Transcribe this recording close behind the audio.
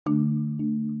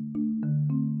I'm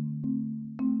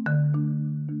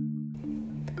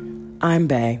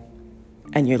Bay,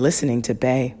 and you're listening to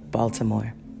Bay,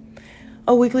 Baltimore,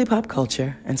 a weekly pop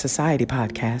culture and society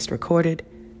podcast recorded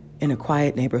in a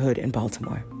quiet neighborhood in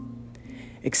Baltimore,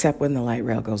 except when the light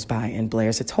rail goes by and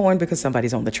blares its horn because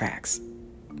somebody's on the tracks.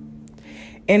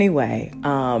 Anyway,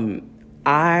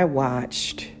 I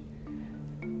watched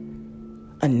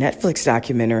a Netflix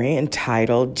documentary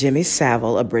entitled Jimmy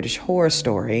Savile, A British Horror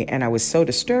Story, and I was so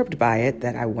disturbed by it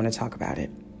that I want to talk about it.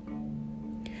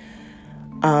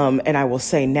 And I will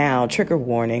say now, trigger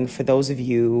warning for those of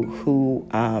you who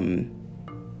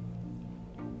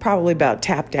probably about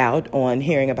tapped out on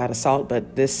hearing about assault,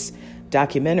 but this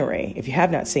documentary, if you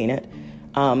have not seen it,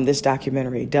 this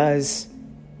documentary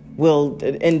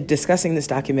in discussing this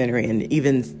documentary and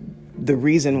even the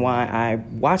reason why I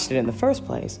watched it in the first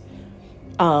place,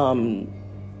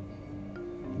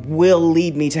 will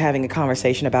lead me to having a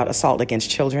conversation about assault against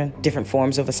children, different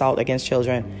forms of assault against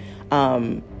children,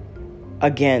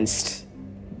 against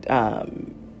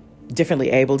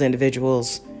differently abled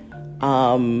individuals,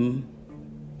 and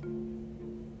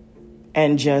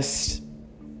just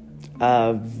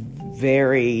a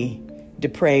very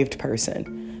depraved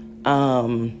person,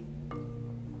 and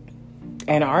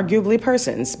arguably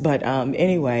persons, but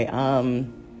anyway,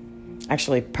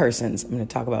 actually persons. I'm going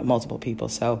to talk about multiple people.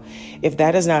 So if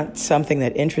that is not something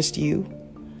that interests you,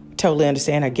 totally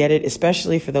understand. I get it,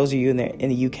 especially for those of you in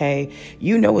the UK.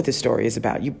 You know what the story is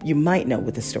about. You might know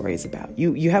what the story is about.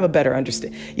 You have a better You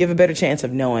have a better chance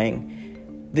of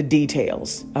knowing the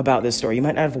details about this story. You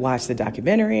might not have watched the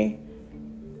documentary,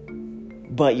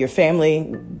 but your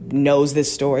family knows this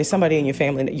story. Somebody in your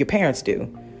family, your parents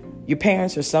do. Your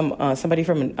parents or somebody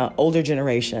from an older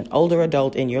generation, older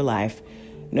adult in your life,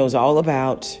 knows all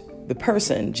about the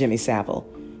person Jimmy Savile,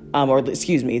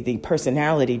 the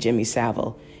personality Jimmy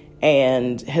Savile,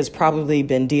 and has probably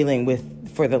been dealing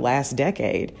with, for the last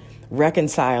decade,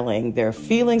 reconciling their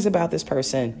feelings about this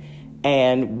person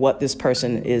and what this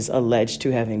person is alleged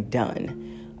to having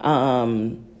done.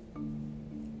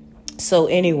 So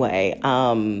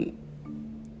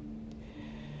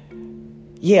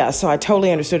I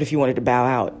totally understood if you wanted to bow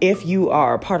out. If you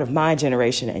are part of my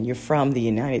generation and you're from the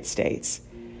United States,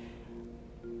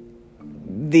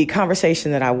 the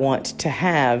conversation that I want to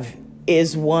have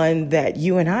is one that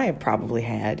you and I have probably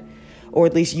had, or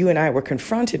at least you and I were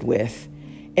confronted with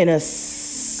in a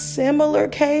similar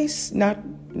case, not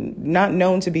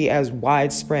known to be as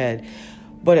widespread,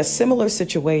 but a similar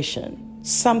situation,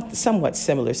 somewhat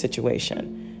similar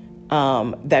situation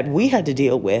that we had to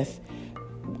deal with.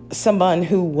 Someone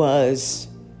who was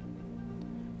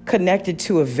connected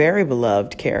to a very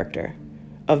beloved character,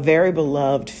 a very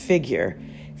beloved figure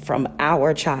from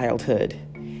our childhood,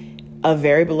 a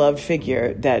very beloved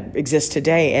figure that exists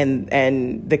today.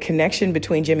 And the connection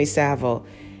between Jimmy Savile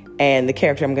and the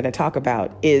character I'm going to talk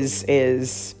about is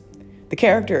the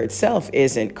character itself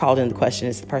isn't called into question.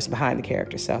 It's the person behind the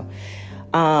character. So,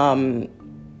 but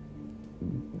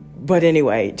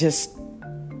anyway, just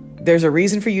there's a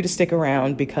reason for you to stick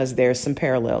around because there's some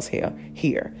parallels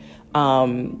here.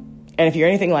 And if you're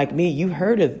anything like me, you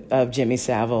heard of Jimmy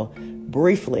Savile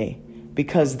briefly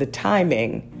because the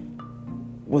timing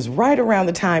was right around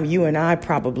the time you and I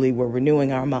probably were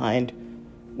renewing our mind.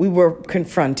 We were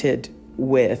confronted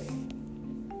with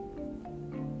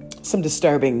some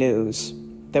disturbing news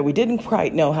that we didn't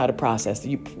quite know how to process.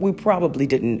 We probably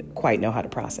didn't quite know how to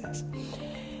process.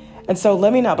 And so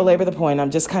let me not belabor the point.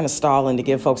 I'm just kind of stalling to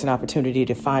give folks an opportunity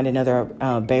to find another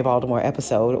Bay Baltimore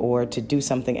episode or to do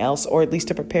something else, or at least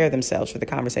to prepare themselves for the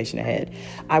conversation ahead.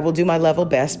 I will do my level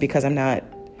best because I'm not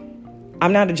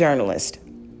a journalist.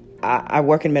 I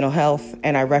work in mental health,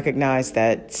 and I recognize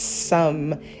that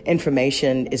some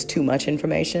information is too much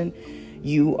information.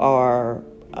 You are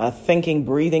a thinking,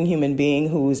 breathing human being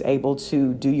who's able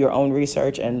to do your own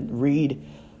research and read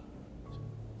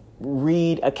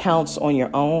accounts on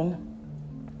your own.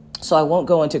 So I won't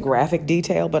go into graphic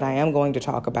detail, but I am going to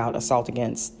talk about I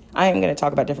am going to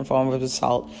talk about different forms of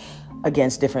assault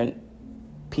against different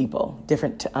people,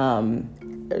 different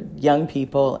young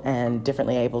people and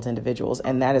differently abled individuals.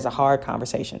 And that is a hard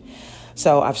conversation.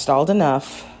 So I've stalled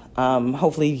enough.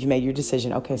 Hopefully you made your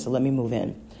decision. Okay, so let me move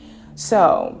in.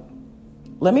 So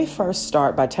let me first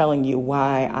start by telling you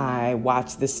why I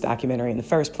watched this documentary in the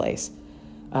first place.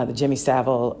 The Jimmy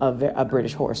Savile, a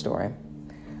British Horror Story.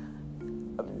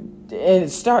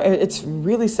 It's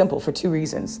really simple for two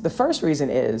reasons. The first reason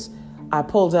is I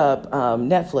pulled up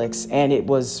Netflix, and it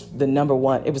was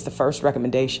the first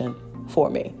recommendation for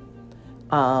me.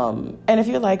 And if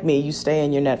you're like me, you stay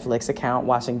in your Netflix account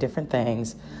watching different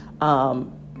things.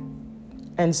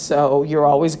 And so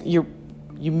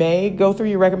you may go through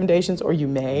your recommendations, or you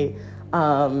may,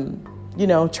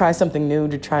 try something new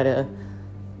to try to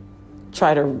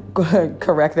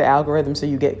correct the algorithm so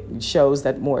you get shows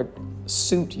that more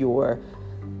suit your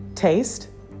taste.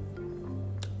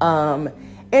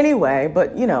 Anyway,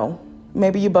 but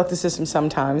maybe you buck the system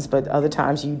sometimes, but other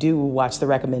times you do watch the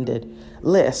recommended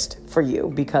list for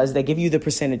you because they give you the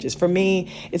percentages. For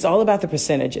me, it's all about the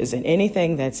percentages, and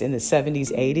anything that's in the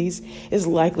 70s, 80s is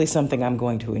likely something I'm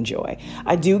going to enjoy.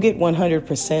 I do get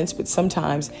 100%, but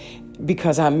sometimes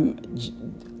because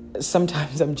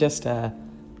sometimes I'm just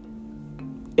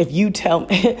if you tell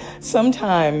me,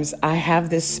 sometimes I have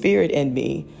this spirit in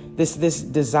me, this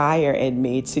desire in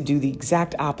me to do the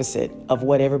exact opposite of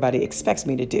what everybody expects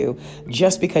me to do,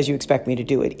 just because you expect me to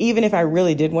do it. Even if I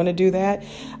really did want to do that,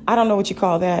 I don't know what you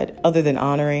call that other than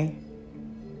honorary.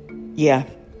 Yeah,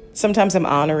 sometimes I'm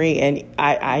honorary and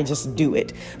I just do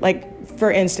it. Like,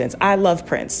 for instance, I love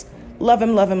Prince. Love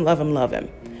him, love him, love him, love him.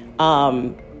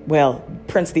 Well,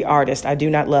 Prince the artist. I do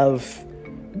not love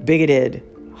bigoted,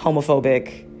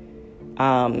 homophobic,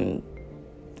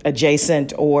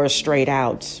 adjacent or straight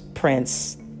out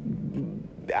Prince.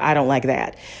 I don't like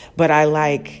that. But I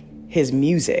like his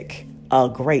music a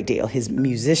great deal, his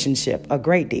musicianship a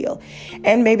great deal.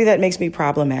 And maybe that makes me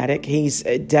problematic. He's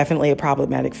definitely a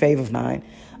problematic fave of mine.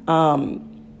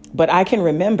 But I can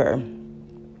remember,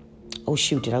 oh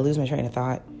shoot, did I lose my train of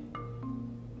thought?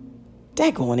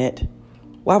 Daggone it.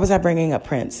 Why was I bringing up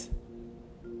Prince?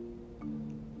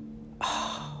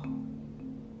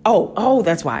 Oh,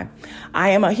 that's why. I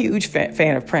am a huge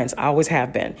fan of Prince. I always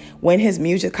have been. When his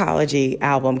Musicology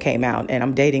album came out, and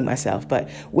I'm dating myself, but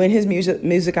when his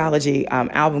Musicology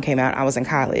album came out, I was in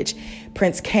college.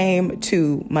 Prince came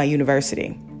to my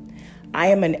university. I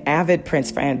am an avid Prince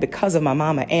fan because of my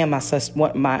mama and my sister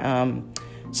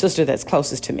that's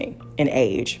closest to me in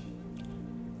age.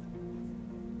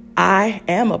 I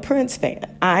am a Prince fan.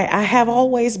 I have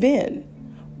always been.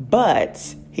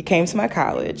 But he came to my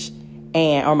college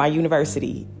or my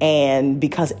university, and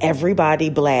because everybody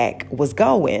black was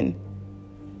going,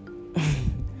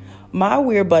 my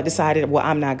weird butt decided, well,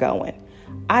 I'm not going.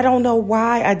 I don't know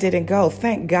why I didn't go.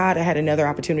 Thank God I had another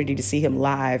opportunity to see him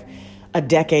live a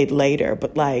decade later,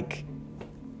 but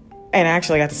and I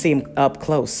actually got to see him up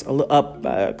close,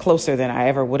 closer than I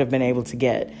ever would have been able to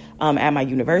get at my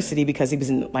university, because he was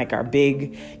in our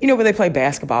big, where they play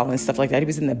basketball and stuff like that. He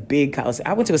was in the big college.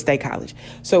 I went to a state college,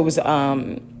 so it was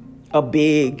a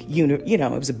big, it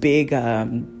was a big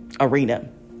arena.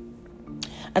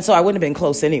 And so I wouldn't have been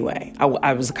close anyway.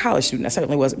 I was a college student. I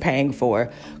certainly wasn't paying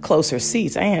for closer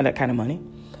seats. I ain't had that kind of money.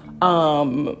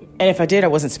 And if I did, I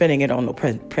wasn't spending it on no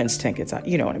Prince tickets.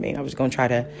 You know what I mean? I was going to try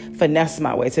to finesse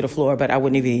my way to the floor, but I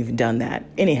wouldn't have even done that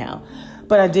anyhow.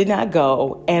 But I did not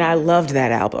go, and I loved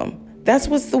that album. That's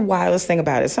what's the wildest thing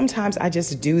about it. Sometimes I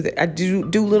just do that. I do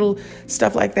little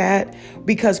stuff like that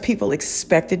because people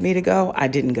expected me to go. I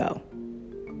didn't go.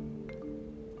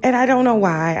 And I don't know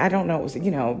why. I don't know. It was,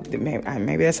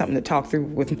 maybe that's something to talk through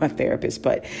with my therapist.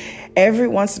 But every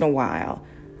once in a while,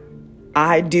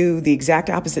 I do the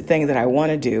exact opposite thing that I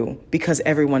want to do because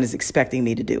everyone is expecting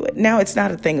me to do it. Now, it's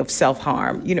not a thing of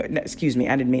self-harm. Excuse me,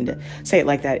 I didn't mean to say it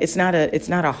like that. It's not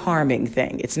a harming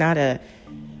thing. It's not a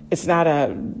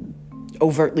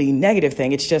overtly negative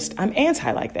thing. It's just I'm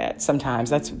anti like that sometimes.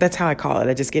 That's how I call it.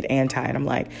 I just get anti, and I'm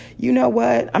like, you know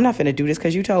what? I'm not finna do this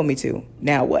because you told me to.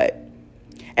 Now what?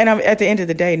 And at the end of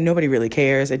the day, nobody really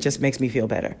cares. It just makes me feel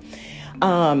better.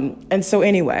 And so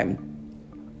anyway,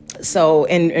 so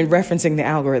in referencing the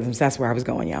algorithms, that's where I was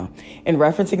going, y'all. In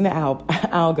referencing the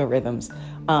algorithms,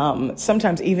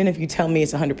 sometimes even if you tell me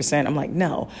it's 100%, I'm like,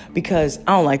 no, because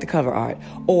I don't like the cover art,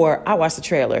 or I watched the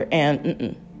trailer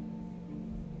and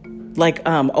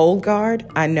Old Guard.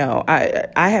 I know I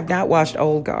have not watched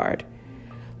Old Guard,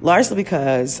 largely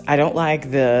because I don't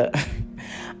like the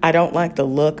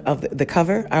look of the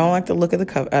cover. I don't like the look of the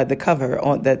cover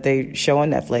that they show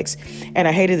on Netflix, and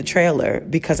I hated the trailer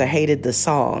because I hated the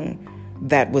song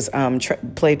that was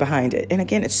played behind it. And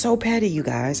again, it's so petty, you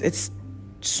guys. It's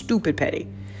stupid petty.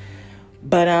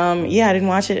 But I didn't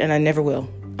watch it, and I never will.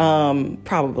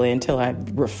 Probably until I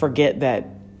forget that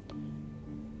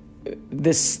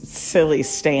this silly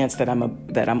stance that I'm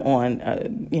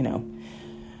on,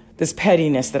 this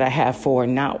pettiness that I have for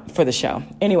the show.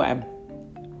 Anyway.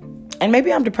 And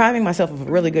maybe I'm depriving myself of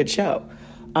a really good show.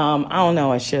 I don't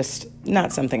know. It's just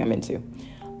not something I'm into.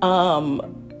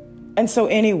 And so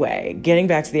anyway, getting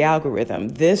back to the algorithm,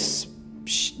 this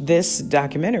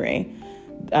documentary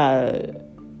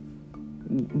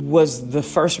was the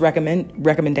first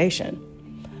recommendation.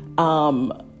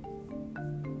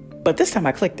 But this time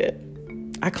I clicked it.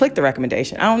 I clicked the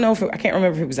recommendation. I don't know I can't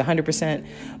remember if it was 100%,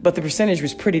 but the percentage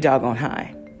was pretty doggone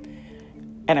high.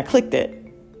 And I clicked it.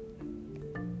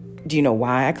 Do you know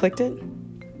why I clicked it?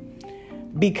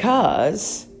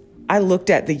 Because I looked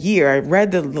at the year. I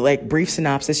read the brief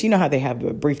synopsis. You know how they have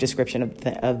a brief description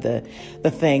of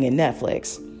the thing in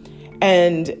Netflix,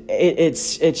 and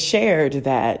it shared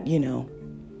that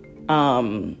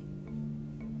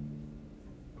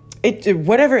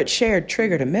whatever it shared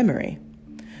triggered a memory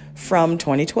from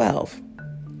 2012.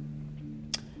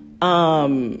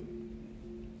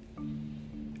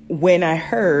 When I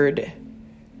heard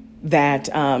that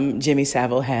Jimmy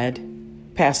Savile had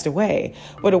passed away.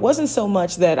 But it wasn't so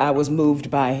much that I was moved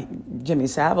by Jimmy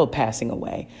Savile passing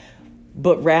away,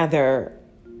 but rather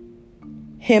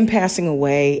him passing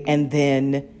away and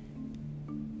then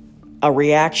a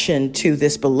reaction to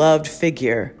this beloved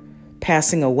figure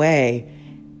passing away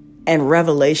and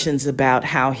revelations about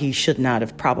how he should not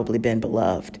have probably been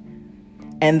beloved.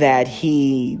 And that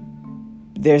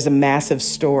there's a massive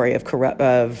story of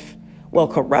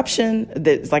corruption,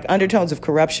 that's like undertones of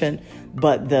corruption.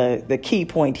 But the key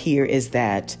point here is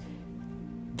that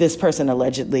this person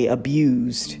allegedly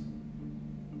abused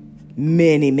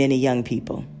many, many young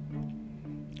people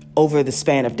over the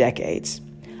span of decades.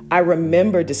 I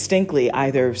remember distinctly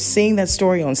either seeing that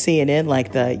story on CNN,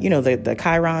 like the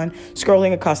Chiron,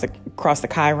 scrolling across the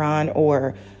Chiron,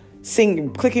 or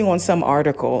clicking on some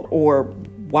article or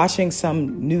watching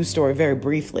some news story very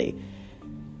briefly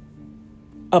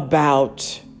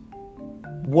about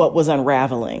what was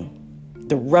unraveling,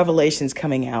 the revelations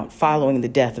coming out following the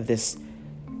death of this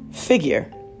figure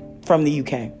from the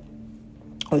UK,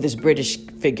 or this British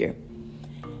figure.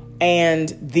 And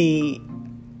the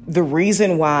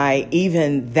reason why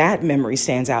even that memory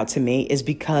stands out to me is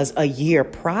because a year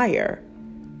prior,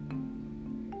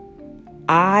 and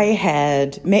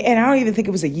I don't even think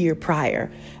it was a year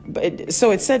prior, but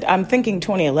so it said, I'm thinking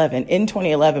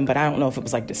 2011, but I don't know if it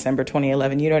was like December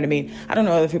 2011, you know what I mean? I don't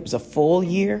know if it was a full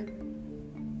year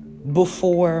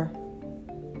before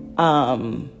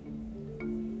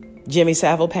Jimmy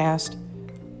Savile passed,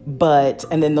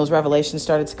 and then those revelations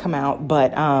started to come out,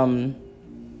 but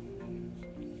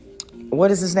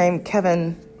what is his name?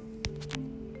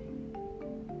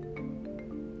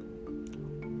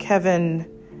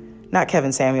 Not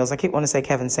Kevin Samuels. I keep wanting to say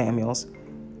Kevin Samuels.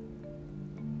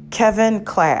 Kevin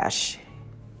Clash.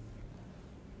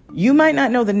 You might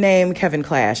not know the name Kevin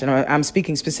Clash, and I'm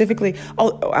speaking specifically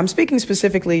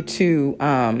to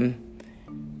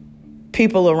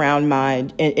people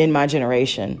around in my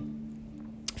generation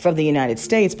from the United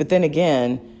States. But then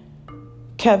again,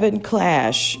 Kevin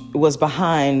Clash was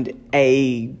behind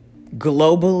a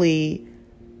globally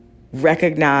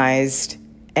recognized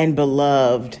and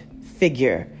beloved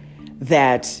figure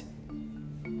that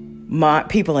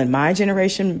people in my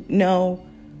generation know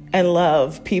and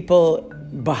love, people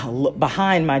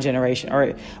behind my generation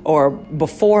or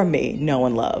before me know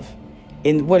and love.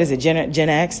 In what is it, Gen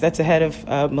X? That's ahead of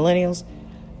millennials.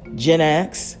 Gen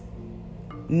X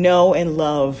know and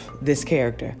love this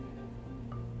character.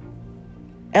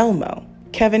 Elmo.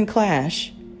 Kevin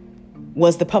Clash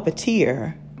was the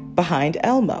puppeteer behind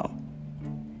Elmo.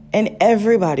 And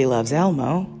everybody loves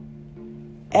Elmo.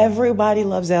 Everybody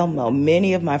loves Elmo.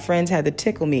 Many of my friends had the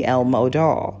Tickle Me Elmo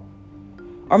doll.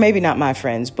 Or maybe not my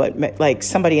friends, but like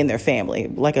somebody in their family,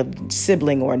 like a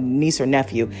sibling or a niece or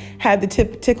nephew, had the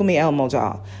Tickle Me Elmo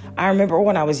doll. I remember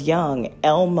when I was young,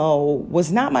 Elmo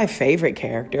was not my favorite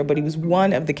character, but he was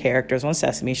one of the characters on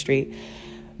Sesame Street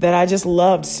that I just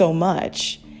loved so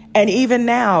much. And even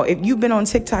now, if you've been on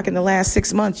TikTok in the last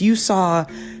 6 months, you saw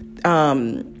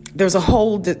there's a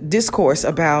whole discourse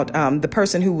about the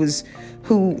person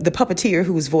the puppeteer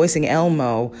who was voicing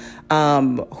Elmo,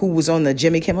 who was on the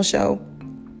Jimmy Kimmel show.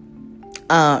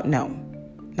 No,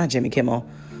 not Jimmy Kimmel.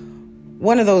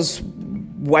 One of those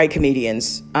white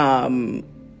comedians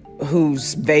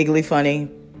who's vaguely funny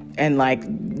and like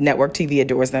network TV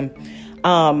adores them.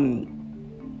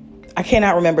 I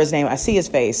cannot remember his name. I see his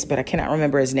face, but I cannot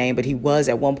remember his name. But he was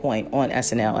at one point on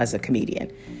SNL as a comedian.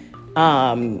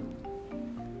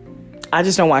 I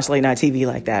just don't watch late night TV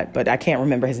like that, but I can't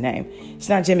remember his name. It's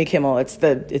not Jimmy Kimmel.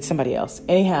 It's somebody else.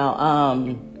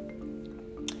 Anyhow,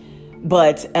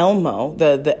 but Elmo,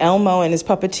 the Elmo and his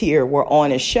puppeteer were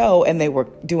on a show, and they were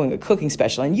doing a cooking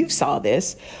special. And you saw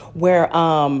this, where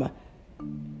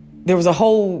there was a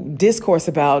whole discourse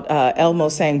about Elmo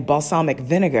saying balsamic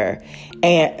vinegar,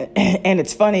 and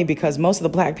it's funny because most of the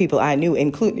black people I knew,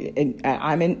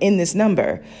 I'm in this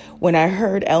number, when I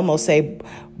heard Elmo say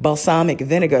balsamic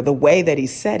vinegar, the way that he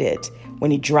said it when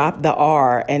he dropped the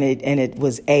R and it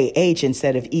was AH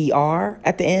instead of ER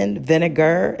at the end,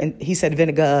 vinegar, and he said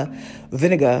vinegar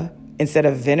instead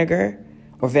of vinegar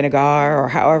or vinegar or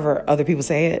however other people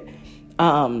say it.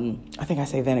 I think I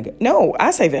say vinegar. No, I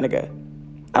say vinegar.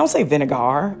 I don't say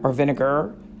vinegar or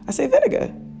vinegar. I say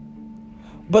vinegar.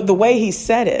 But the way he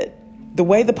said it, the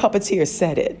way the puppeteer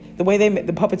said it, the way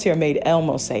the puppeteer made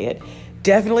Elmo say it,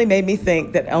 definitely made me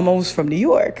think that Elmo was from New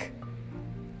York.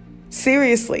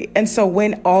 Seriously. And so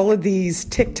when all of these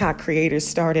TikTok creators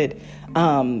started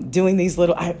doing these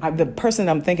little, the person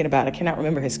I'm thinking about, I cannot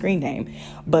remember his screen name,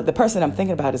 but the person I'm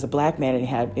thinking about is a black man, and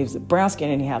he was brown skin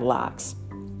and he had locks.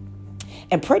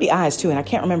 And pretty eyes too. And I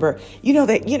can't remember,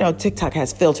 TikTok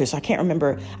has filters. So I can't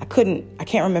remember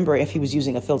if he was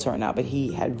using a filter or not, but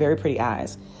he had very pretty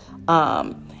eyes.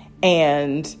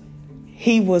 And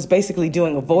he was basically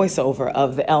doing a voiceover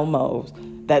of the Elmo,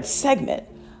 that segment,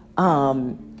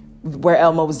 where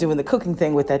Elmo was doing the cooking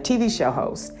thing with that TV show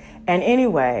host. And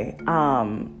anyway,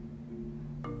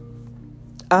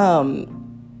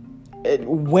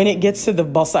 when it gets to the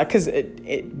balsamic, because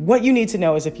what you need to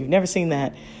know is, if you've never seen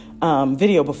that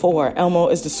video before, Elmo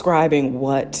is describing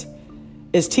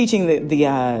is teaching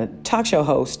the talk show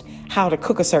host how to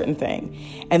cook a certain thing.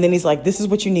 And then he's like, this is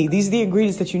what you need. These are the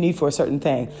ingredients that you need for a certain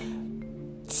thing.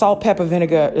 Salt, pepper,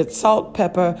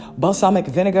 balsamic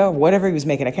vinegar, whatever he was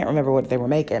making. I can't remember what they were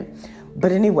making.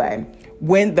 But anyway,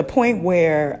 when the point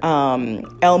where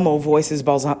Elmo voices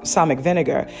balsamic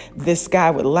vinegar, this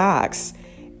guy with locks,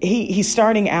 he's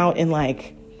starting out in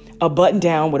like a button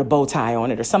down with a bow tie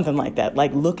on it or something like that,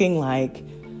 like looking like,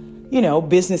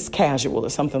 business casual or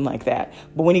something like that.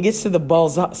 But when he gets to the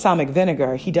balsamic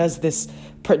vinegar, he does this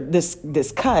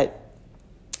cut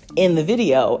in the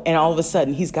video, and all of a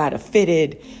sudden he's got a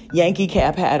fitted Yankee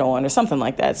cap hat on or something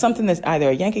like that. Something that's either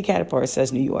a Yankee cap or it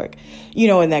says New York.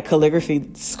 In that calligraphy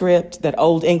script, that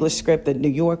old English script, the New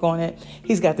York on it.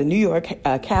 He's got the New York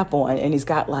cap on, and he's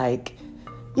got like,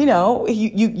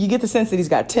 you get the sense that he's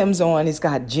got Tim's on, he's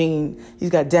got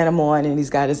denim on, and he's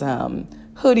got his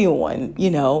hoodie on,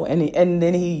 and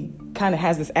then he kind of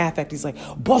has this affect. He's like,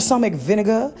 balsamic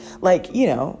vinegar, like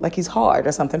he's hard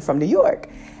or something from New York.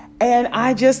 And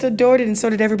I just adored it, and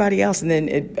so did everybody else. And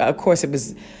then, of course, it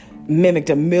was mimicked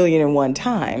 1,000,001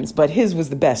 times, but his was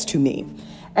the best to me.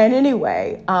 And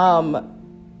anyway, I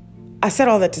said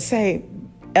all that to say,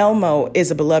 Elmo is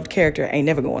a beloved character, ain't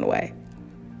never going away.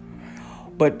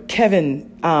 But Kevin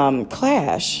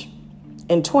Clash,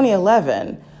 in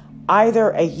 2011, either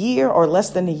a year or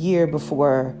less than a year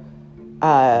before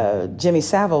Jimmy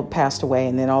Savile passed away,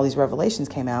 and then all these revelations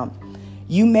came out,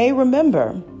 you may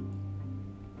remember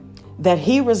that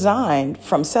he resigned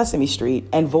from Sesame Street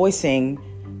and voicing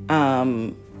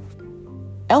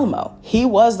Elmo. He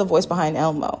was the voice behind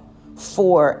Elmo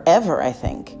forever, I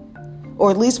think.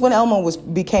 Or at least when Elmo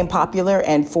became popular,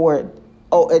 and for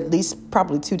at least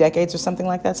probably 2 decades or something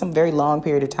like that, some very long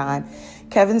period of time.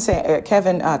 Kevin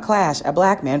Clash, a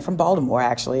black man from Baltimore,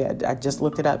 actually. I just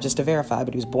looked it up just to verify,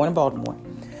 but he was born in Baltimore.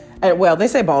 Well, they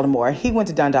say Baltimore. He went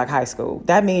to Dundalk High School.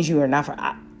 That means you are not from...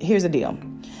 Here's the deal.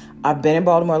 I've been in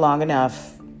Baltimore long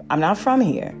enough. I'm not from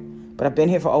here, but I've been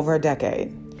here for over a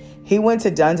decade. He went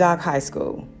to Dundalk High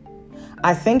School.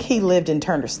 I think he lived in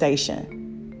Turner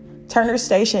Station. Turner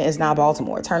Station is not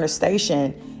Baltimore. Turner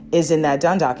Station is in that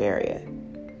Dundalk area.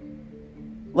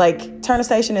 Like, Turner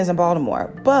Station is in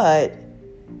Baltimore, but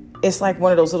it's like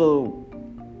one of those little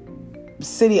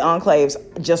city enclaves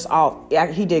just off.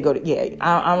 He did go to,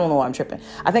 I don't know why I'm tripping.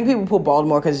 I think people put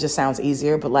Baltimore because it just sounds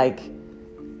easier, but like,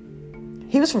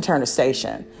 he was from Turner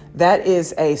Station. That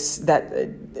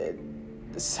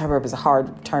suburb is a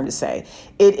hard term to say.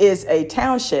 It is a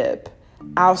township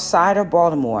outside of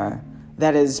Baltimore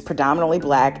that is predominantly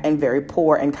black and very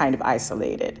poor and kind of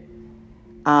isolated.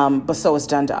 But so is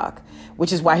Dundalk,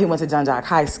 which is why he went to Dundalk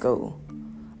High School,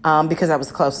 because that was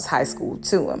the closest high school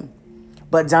to him.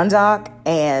 But Dundalk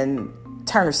and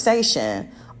Turner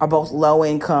Station are both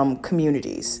low-income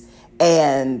communities.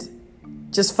 And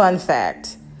just fun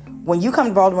fact, when you come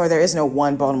to Baltimore, there is no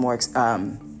one Baltimore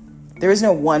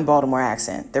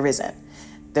accent. There isn't.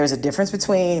 There's a difference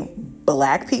between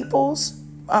black people's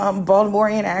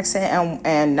Baltimorean accent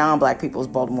and non-black people's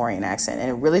Baltimorean accent, and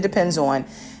it really depends on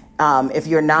if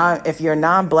you're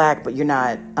non-black but you're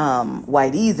not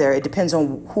white either. It depends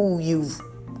on who you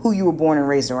were born and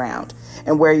raised around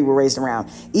and where you were raised around.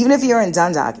 Even if you're in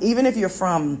Dundalk, even if you're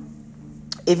from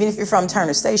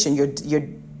Turner Station,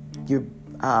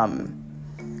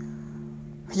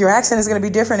 your accent is going to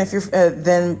be different if you're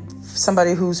than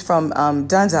somebody who's from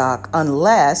Dundalk,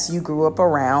 unless you grew up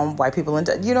around white people.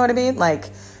 You know what I mean?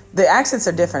 Like, the accents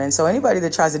are different. And so anybody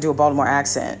that tries to do a Baltimore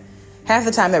accent half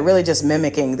the time they're really just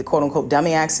mimicking the quote unquote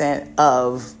dummy accent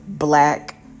of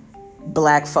black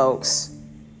folks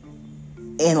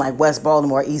in like West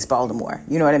Baltimore, East Baltimore.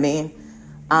 You know what I mean?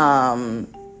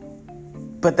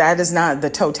 But that is not the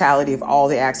totality of all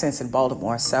the accents in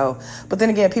Baltimore. So, but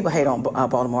then again, people hate on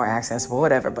Baltimore accents, but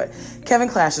whatever. But Kevin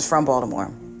Clash is from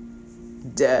Baltimore,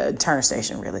 Turner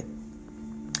Station, really.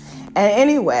 And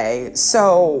anyway,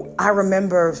 so I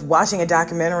remember watching a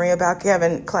documentary about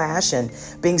Kevin Clash and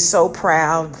being so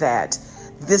proud that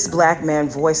this black man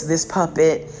voiced this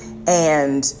puppet,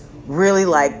 and really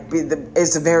like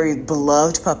it's a very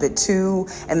beloved puppet too.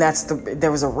 And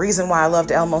there was a reason why I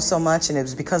loved Elmo so much, and it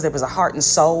was because there was a heart and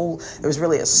soul. There was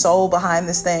really a soul behind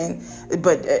this thing.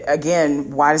 But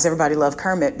again, why does everybody love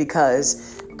Kermit?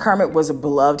 Because Kermit was a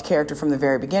beloved character from the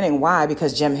very beginning. Why?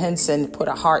 Because Jim Henson put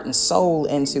a heart and soul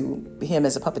into him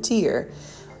as a puppeteer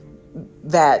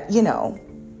that, you know,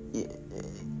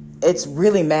 it's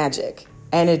really magic.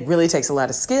 And it really takes a lot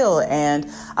of skill. And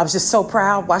I was just so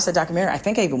proud. Watched the documentary. I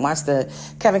think I even watched the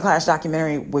Kevin Clash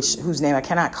documentary, whose name I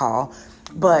cannot call.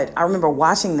 But I remember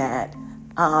watching that.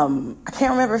 I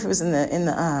can't remember if it was in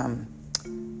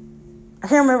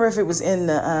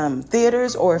the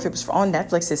theaters or if it was on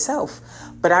Netflix itself.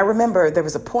 But I remember there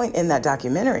was a point in that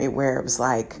documentary where it was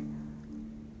like,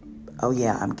 oh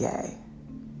yeah, I'm gay.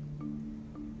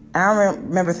 And I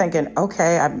remember thinking,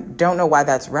 okay, I don't know why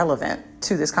that's relevant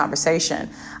to this conversation.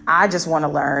 I just want to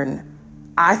learn.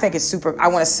 I think it's super. I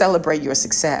want to celebrate your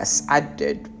success.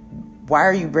 Why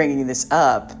are you bringing this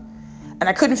up? And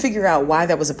I couldn't figure out why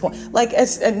that was a point. Like,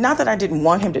 it's not that I didn't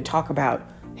want him to talk about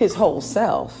his whole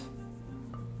self,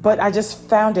 but I just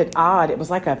found it odd. It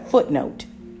was like a footnote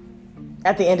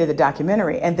at the end of the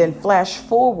documentary. And then flash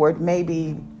forward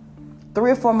maybe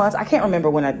 3 or 4 months. I can't remember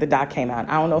when the doc came out.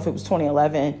 I don't know if it was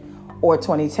 2011 or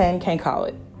 2010. Can't call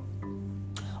it.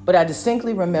 But I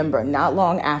distinctly remember not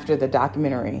long after the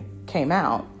documentary came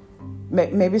out,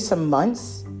 maybe some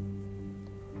months,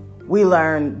 we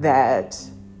learned that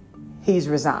he's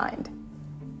resigned.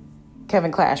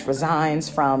 Kevin Clash resigns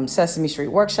from Sesame Street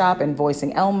Workshop and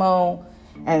voicing Elmo.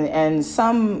 And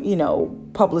some, you know,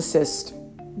 publicist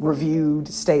reviewed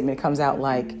statement comes out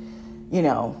like, you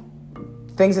know,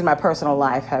 things in my personal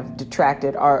life have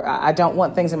detracted, or I don't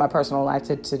want things in my personal life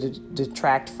to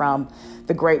detract from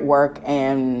the great work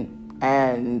and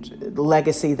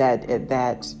legacy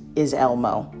that is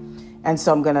Elmo. And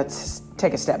so I'm going to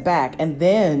take a step back. And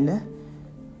then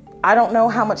I don't know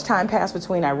how much time passed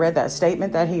between I read that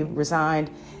statement that he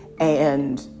resigned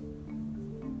and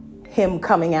him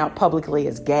coming out publicly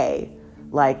as gay,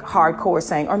 like hardcore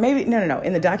saying, or maybe, no.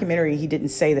 In the documentary, he didn't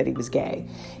say that he was gay.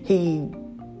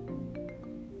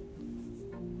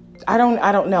 I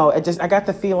don't know. I got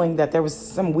the feeling that there was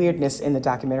some weirdness in the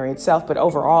documentary itself, but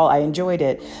overall I enjoyed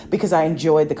it because I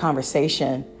enjoyed the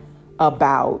conversation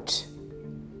about,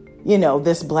 you know,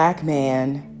 this black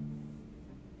man,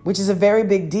 which is a very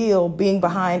big deal, being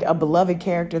behind a beloved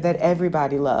character that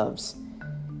everybody loves.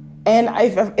 And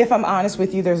if I'm honest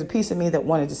with you, there's a piece of me that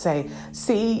wanted to say,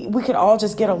 see, we could all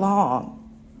just get along.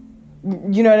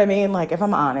 You know what I mean? Like, if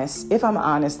I'm honest,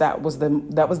 that was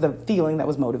the feeling that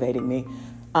was motivating me.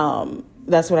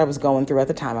 That's what I was going through at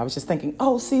the time. I was just thinking,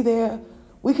 oh, see there,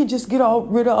 we could just get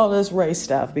rid of all this race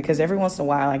stuff, because every once in a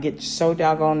while I get so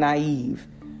doggone naive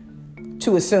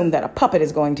to assume that a puppet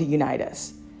is going to unite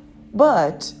us.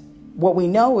 But what we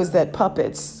know is that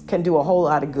puppets can do a whole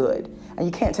lot of good, and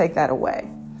you can't take that away.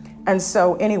 And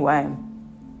so anyway,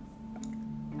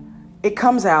 it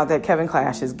comes out that Kevin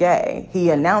Clash is gay.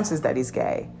 He announces that he's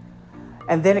gay.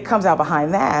 And then it comes out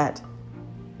behind that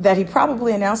he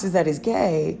probably announces that he's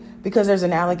gay because there's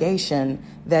an allegation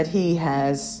that he had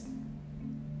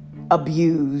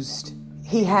abused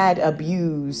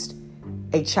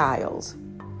a child,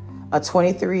 a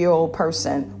 23-year-old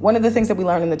person. One of the things that we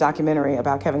learned in the documentary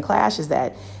about Kevin Clash is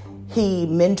that he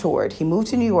moved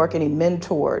to New York and he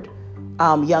mentored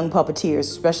young puppeteers,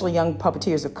 especially young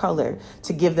puppeteers of color,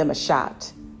 to give them a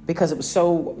shot because it was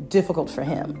so difficult for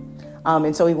him.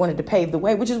 And so he wanted to pave the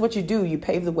way, which is what you do. You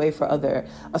pave the way for other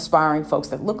aspiring folks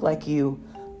that look like you,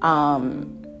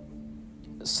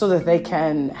 so that they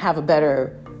can have a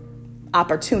better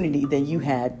opportunity than you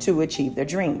had to achieve their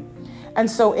dream. And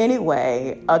so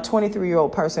anyway, a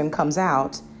 23-year-old person comes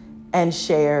out and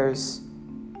shares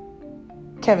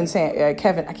Kevin,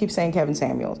 I keep saying Kevin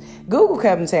Samuels. Google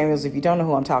Kevin Samuels if you don't know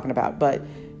who I'm talking about. But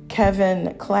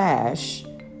Kevin Clash,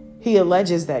 he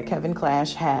alleges that Kevin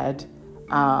Clash had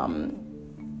a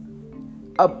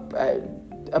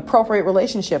appropriate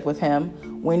relationship with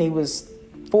him when he was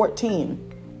 14.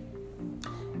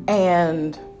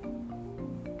 And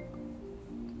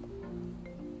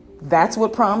that's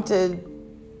what prompted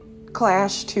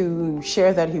Clash to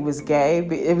share that he was gay.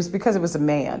 It was because it was a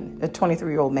man, a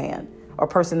 23-year-old man, or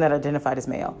person that identified as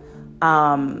male.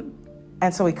 And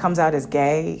so he comes out as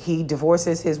gay. He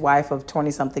divorces his wife of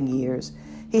 20-something years.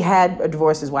 He had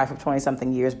divorced his wife of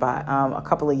 20-something years by a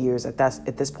couple of years at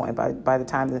this point, by the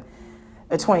time the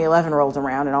 2011 rolled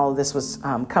around and all of this was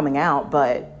coming out.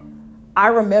 But I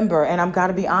remember, and I've got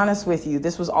to be honest with you,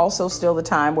 this was also still the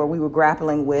time where we were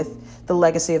grappling with the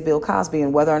legacy of Bill Cosby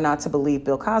and whether or not to believe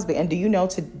Bill Cosby. And do you know,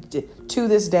 to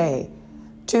this day,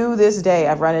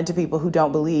 I've run into people who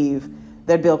don't believe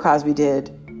that Bill Cosby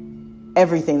did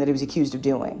everything that he was accused of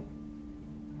doing.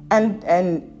 And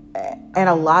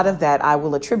a lot of that I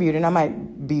will attribute, and I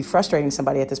might be frustrating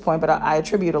somebody at this point, but I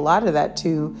attribute a lot of that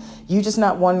to you just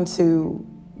not wanting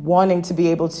to be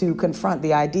able to confront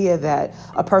the idea that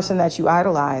a person that you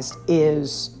idolized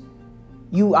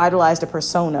you idolized a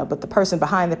persona, but the person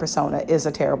behind the persona is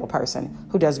a terrible person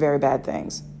who does very bad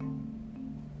things.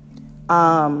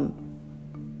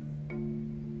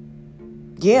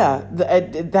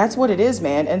 That's what it is,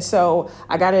 man. And so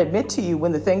I got to admit to you,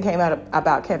 when the thing came out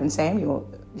about Kevin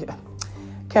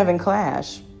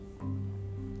Clash,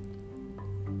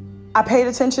 I paid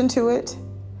attention to it.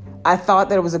 I thought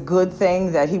that it was a good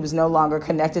thing that he was no longer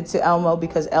connected to Elmo,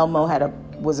 because Elmo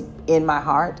was in my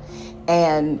heart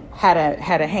and had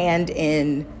a hand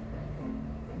in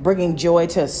bringing joy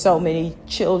to so many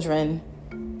children,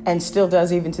 and still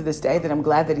does even to this day, that I'm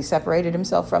glad that he separated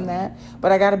himself from that.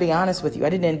 But I got to be honest with you, I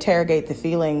didn't interrogate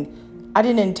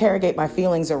my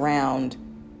feelings around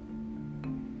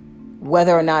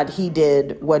whether or not he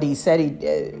did what he said he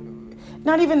did.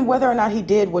 Not even whether or not he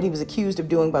did what he was accused of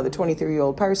doing by the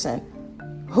 23-year-old person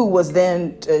who was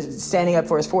then standing up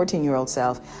for his 14-year-old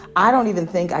self. I don't even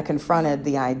think I confronted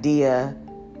the idea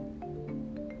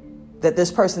that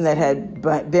this person that had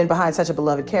been behind such a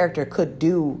beloved character could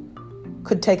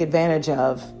take advantage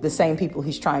of the same people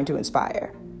he's trying to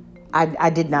inspire. I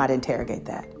did not interrogate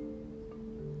that.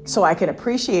 So I can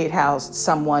appreciate how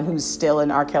someone who's still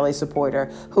an R. Kelly supporter,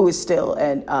 who is still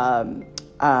an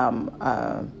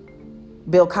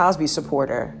Bill Cosby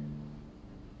supporter,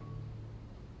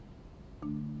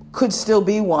 could still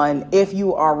be one if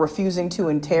you are refusing to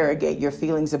interrogate your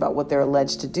feelings about what they're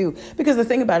alleged to do. Because the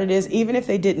thing about it is, even if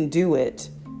they didn't do it,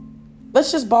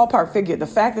 let's just ballpark figure the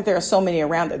fact that there are so many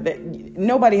around that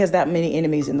nobody has that many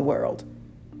enemies in the world.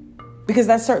 Because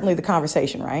that's certainly the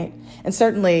conversation, right? And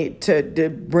certainly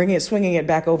to swinging it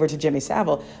back over to Jimmy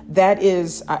Savile, that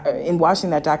is, in watching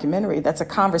that documentary, that's a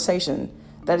conversation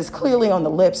that is clearly on the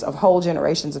lips of whole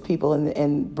generations of people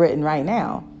in Britain right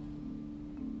now.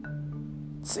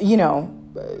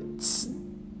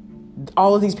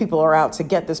 All of these people are out to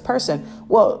get this person.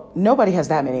 Well, nobody has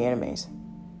that many enemies.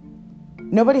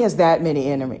 Nobody has that many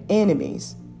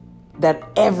enemies that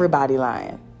everybody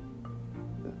lying.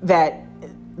 That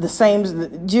the same,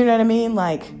 do you know what I mean?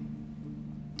 Like,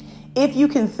 if you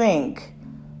can think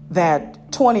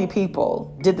that 20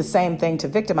 people did the same thing to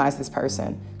victimize this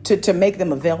person, to make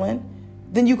them a villain,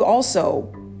 then you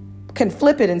also can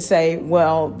flip it and say,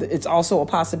 well, it's also a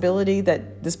possibility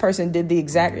that this person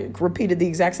repeated the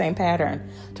exact same pattern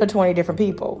to 20 different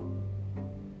people.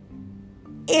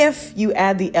 If you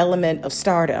add the element of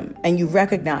stardom and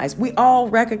we all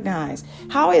recognize,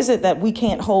 how is it that we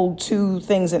can't hold two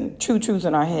truths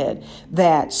in our head,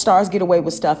 that stars get away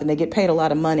with stuff and they get paid a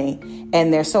lot of money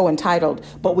and they're so entitled,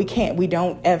 but we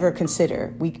cannot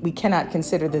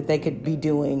consider that they could be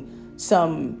doing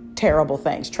some terrible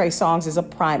things. Trey Songz is a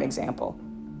prime example.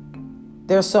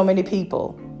 There are so many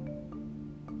people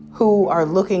who are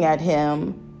looking at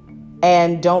him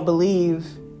and don't believe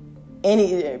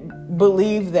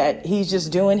that he's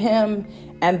just doing him,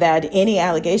 and that any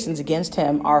allegations against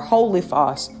him are wholly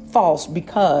false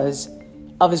because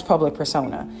of his public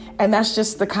persona. And that's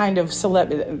just the kind of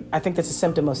I think that's a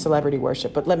symptom of celebrity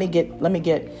worship. But let me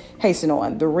hasten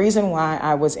on. The reason why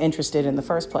I was interested in the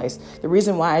first place, the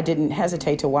reason why I didn't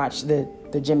hesitate to watch the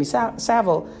Jimmy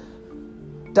Savile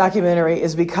documentary,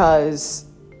 is because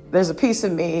there's a piece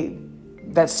of me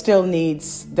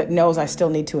that knows I still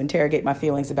need to interrogate my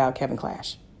feelings about Kevin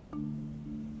Clash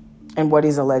and what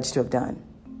he's alleged to have done.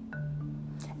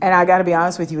 And I got to be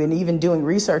honest with you, in even doing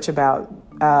research about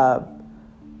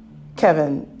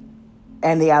Kevin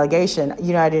and the allegation,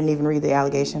 I didn't even read the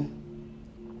allegation,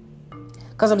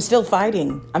 because I'm still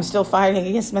fighting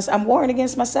against myself. I'm warring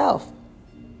against myself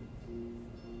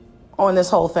on this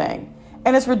whole thing.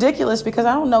 And it's ridiculous because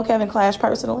I don't know Kevin Clash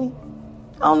personally.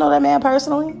 I don't know that man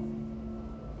personally.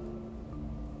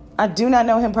 I do not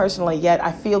know him personally, yet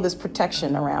I feel this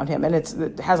protection around him. And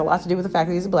it has a lot to do with the fact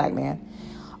that he's a black man.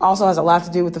 Also has a lot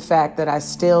to do with the fact that I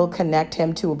still connect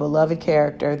him to a beloved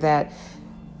character that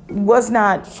was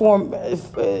not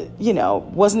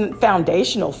wasn't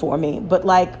foundational for me, but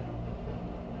like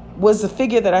was the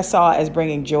figure that I saw as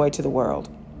bringing joy to the world.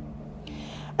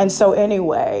 And so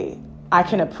anyway, I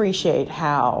can appreciate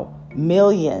how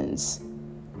millions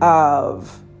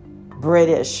of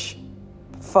British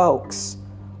folks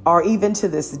are even to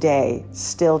this day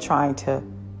still trying to,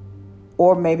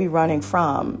 or maybe running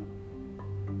from,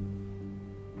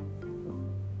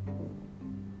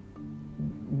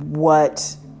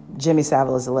 what Jimmy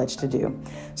Savile is alleged to do.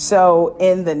 So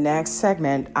in the next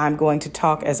segment, I'm going to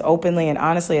talk as openly and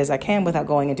honestly as I can without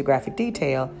going into graphic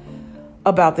detail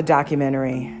about the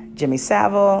documentary Jimmy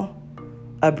Savile,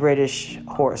 A British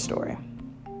Horror Story.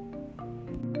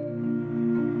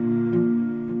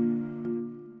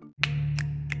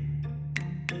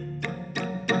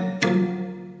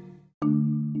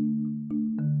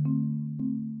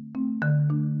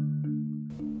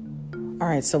 All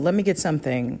right, so let me get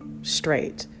something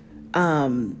straight.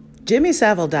 Jimmy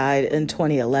Savile died in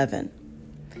 2011,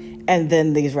 and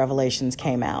then these revelations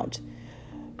came out.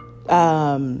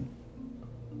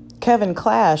 Kevin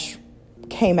Clash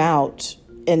came out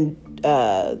in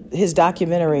his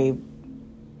documentary,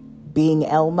 Being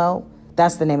Elmo.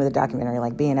 That's the name of the documentary,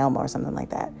 like Being Elmo or something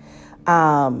like that.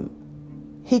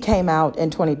 He came out in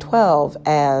 2012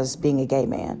 as being a gay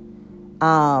man.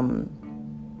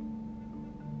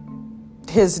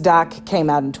 His doc came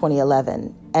out in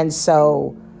 2011. And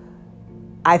so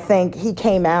I think he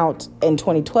came out in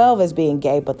 2012 as being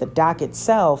gay, but the doc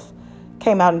itself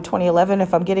came out in 2011,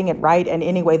 if I'm getting it right. And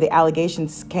anyway, the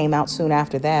allegations came out soon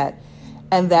after that.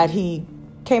 And that he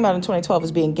came out in 2012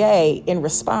 as being gay in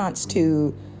response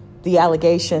to the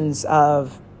allegations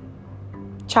of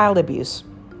child abuse.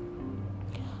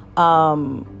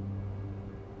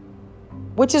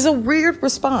 Which is a weird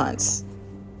response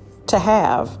to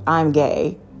have. I'm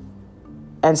gay,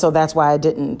 and so that's why I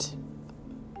didn't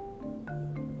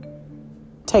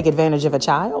take advantage of a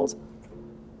child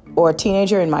or a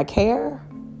teenager in my care.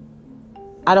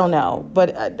 I don't know.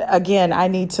 But again, I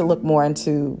need to look more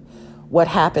into what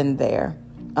happened there,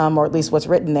 or at least what's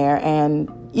written there. And,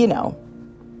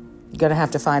 going to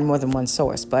have to find more than one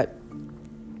source. But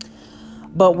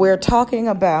we're talking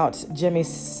about Jimmy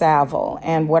Savile.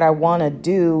 And what I want to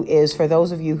do is, for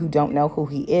those of you who don't know who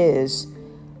he is,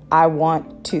 I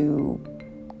want to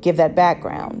give that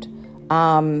background.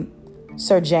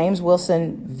 Sir James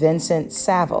Wilson Vincent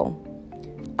Savile.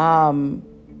 And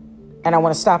I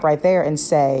want to stop right there and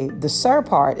say the Sir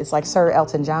part, it's like Sir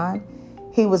Elton John.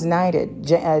 He was knighted.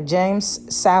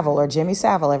 James Savile, or Jimmy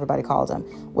Savile, everybody calls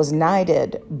him, was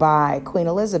knighted by Queen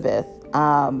Elizabeth.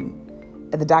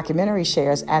 The documentary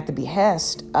shares at the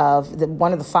behest of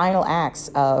one of the final acts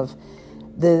of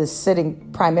the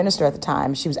sitting prime minister at the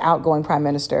time. She was outgoing Prime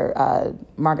Minister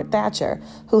Margaret Thatcher,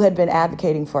 who had been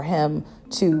advocating for him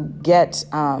to get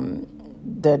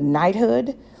the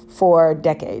knighthood for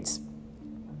decades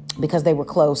because they were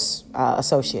close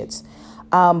associates.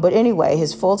 But anyway,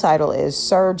 his full title is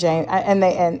Sir James,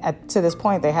 and to this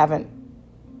point they haven't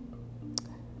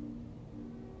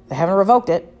revoked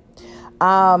it.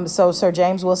 So Sir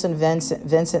James Wilson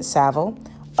Vincent Savile,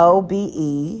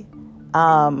 OBE,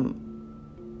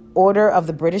 Order of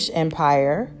the British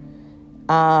Empire,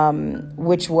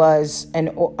 which was an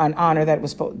honor that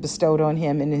was bestowed on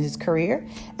him in his career,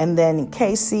 and then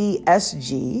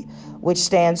KCSG, which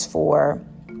stands for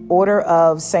Order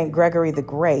of St. Gregory the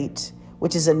Great,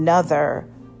 which is another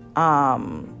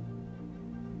honor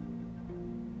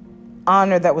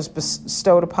that was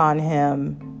bestowed upon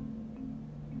him.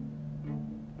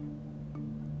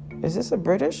 Is this a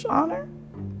British honor?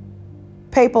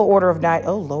 Papal Order of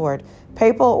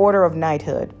Papal Order of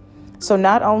Knighthood. So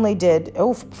not only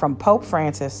from Pope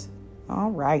Francis.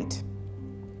 All right.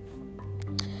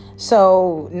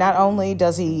 So not only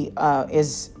was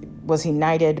he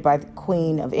knighted by the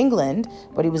Queen of England,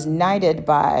 but he was knighted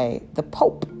by the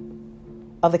Pope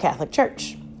of the Catholic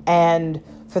Church. And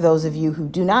for those of you who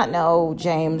do not know,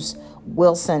 James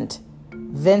Wilson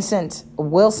Vincent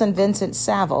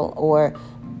Savile, or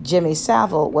Jimmy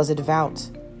Savile, was a devout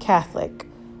Catholic,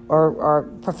 or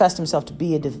professed himself to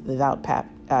be a devout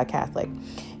Catholic.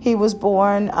 He was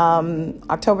born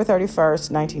October 31st,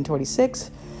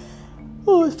 1926.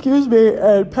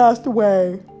 And passed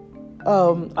away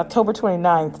October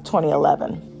 29th,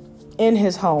 2011, in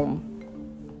his home.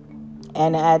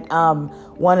 And at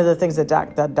one of the things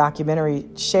that the documentary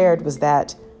shared was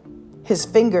that his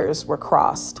fingers were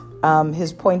crossed.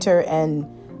 His pointer and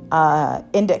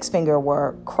index finger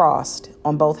were crossed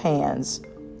on both hands,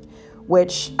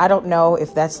 which I don't know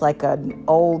if that's like an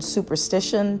old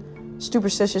superstitious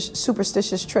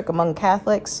trick among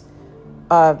Catholics.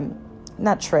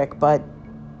 Not trick, but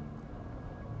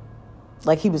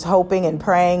like he was hoping and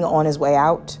praying on his way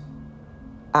out.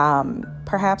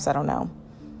 Perhaps, I don't know.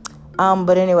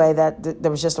 But anyway,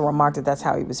 there was just a remark that's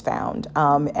how he was found.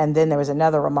 And then there was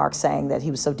another remark saying that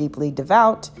he was so deeply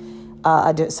devout,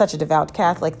 such a devout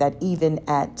Catholic, that even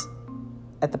at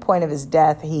the point of his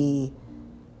death, he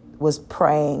was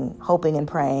praying, hoping and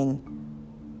praying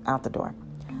out the door.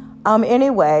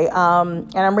 Anyway,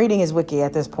 and I'm reading his wiki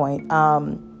at this point.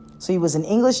 So he was an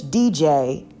English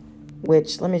DJ,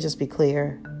 which, let me just be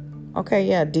clear. Okay,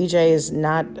 yeah, DJ is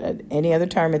not any other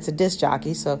term. It's a disc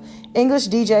jockey. So English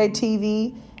DJ,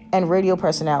 TV, and radio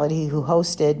personality who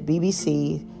hosted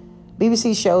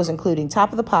BBC shows including Top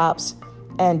of the Pops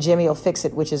and Jimmy'll Fix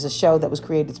It, which is a show that was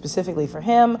created specifically for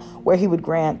him, where he would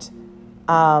grant,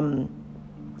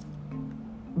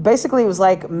 basically it was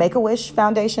like Make-A-Wish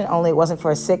Foundation, only it wasn't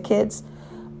for sick kids.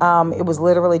 It was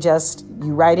literally just,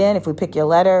 you write in, if we pick your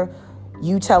letter,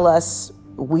 you tell us,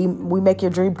 we make your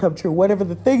dream come true, whatever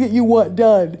the thing that you want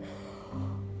done.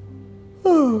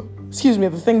 Excuse me,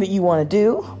 the thing that you want to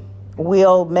do.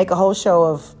 We'll make a whole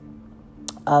show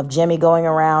of Jimmy going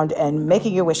around and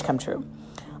making your wish come true.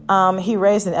 He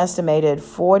raised an estimated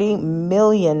 40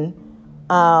 million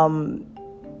pound,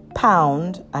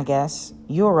 I guess,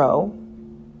 euro.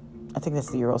 I think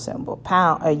that's the euro symbol.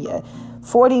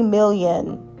 40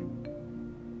 million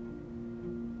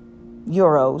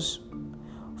euros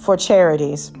for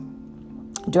charities.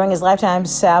 During his lifetime,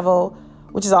 Savile,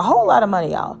 which is a whole lot of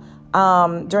money, y'all.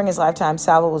 During his lifetime,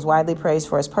 Savile was widely praised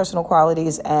for his personal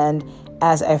qualities and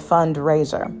as a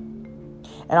fundraiser.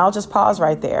 And I'll just pause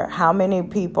right there. How many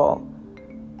people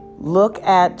look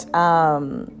at, who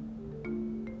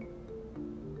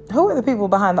are the people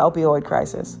behind the opioid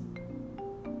crisis?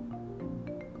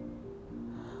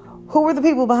 Who were the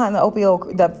people behind the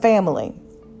family?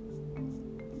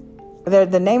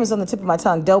 The name is on the tip of my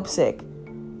tongue, Dope Sick.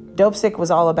 Dope Sick was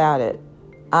all about it.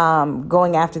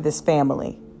 Going after this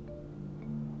family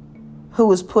who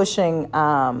was pushing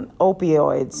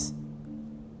opioids.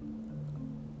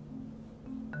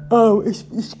 Oh,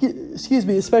 excuse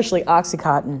me, especially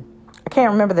Oxycontin. I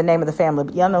can't remember the name of the family,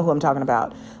 but y'all know who I'm talking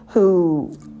about.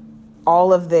 Who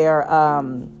all of their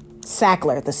the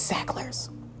Sacklers.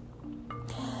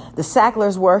 The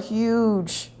Sacklers were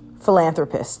huge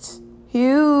philanthropists.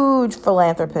 But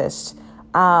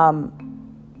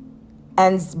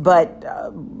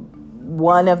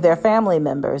one of their family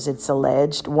members, it's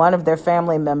alleged, and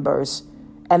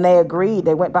they agreed,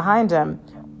 they went behind him,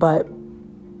 but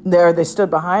they stood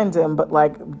behind him, but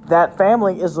like that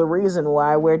family is the reason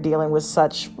why we're dealing with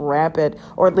such rampant,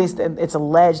 or at least it's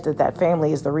alleged that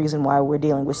family is the reason why we're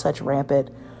dealing with such rampant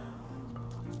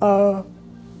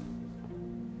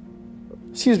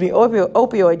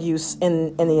opioid use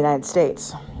in the United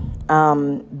States,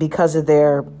 because of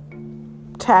their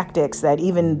tactics, that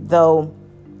even though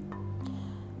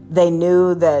they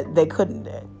knew that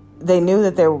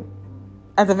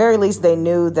at the very least, they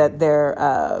knew that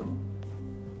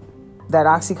that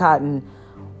Oxycontin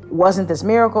wasn't this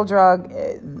miracle drug.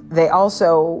 They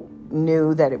also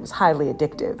knew that it was highly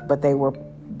addictive, but they were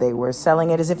selling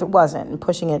it as if it wasn't and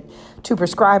pushing it to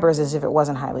prescribers as if it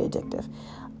wasn't highly addictive.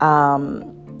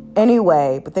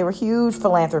 Anyway, but they were huge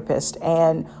philanthropists,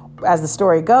 and as the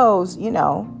story goes, you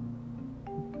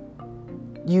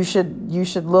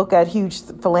should look at huge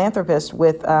philanthropists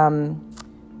with a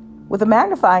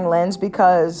magnifying lens,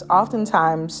 because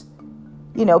oftentimes,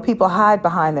 people hide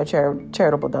behind their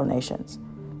charitable donations.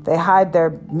 They hide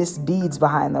their misdeeds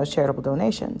behind those charitable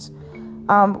donations,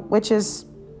 which is,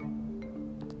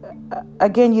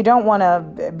 again, you don't want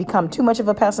to become too much of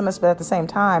a pessimist, but at the same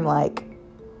time, like,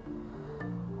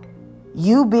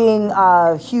 you being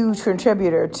a huge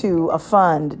contributor to a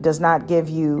fund does not give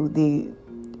you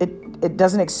it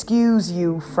doesn't excuse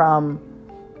you from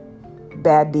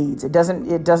bad deeds. It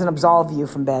doesn't absolve you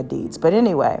from bad deeds. But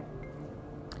anyway,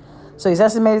 so he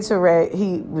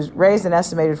was raised an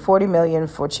estimated 40 million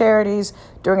for charities.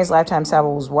 During his lifetime,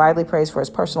 Savile was widely praised for his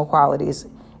personal qualities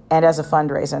and as a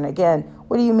fundraiser. And again,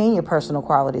 what do you mean your personal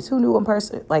qualities? Who knew him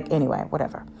personally? Like, anyway,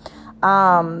 whatever.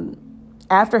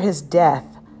 After his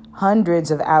death,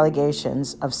 hundreds of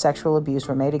allegations of sexual abuse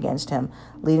were made against him,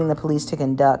 leading the police to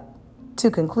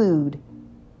conclude.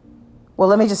 Well,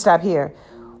 let me just stop here.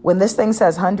 When this thing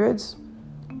says hundreds,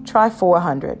 try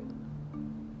 400.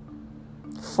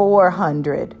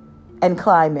 400 and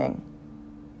climbing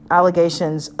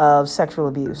allegations of sexual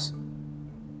abuse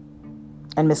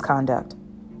and misconduct.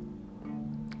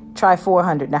 Try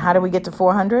 400. Now, how do we get to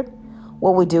 400?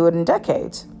 Well, we do it in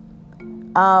decades.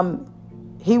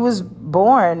 He was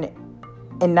born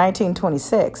in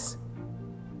 1926.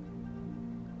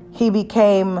 He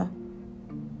became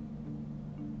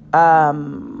a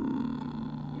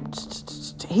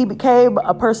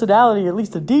personality, at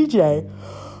least a DJ,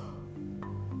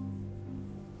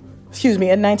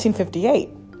 in 1958.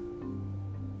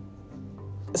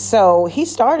 So he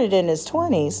started in his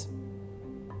 20s.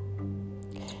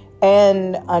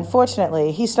 And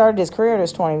unfortunately, he started his career in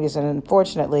his 20s, and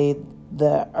unfortunately,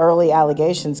 the early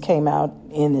allegations came out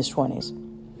in his 20s.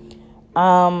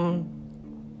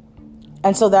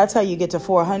 And so that's how you get to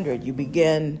 400. You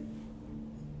begin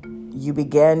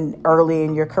early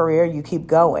in your career, you keep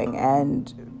going,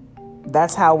 and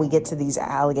that's how we get to these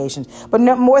allegations. But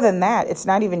no, more than that, it's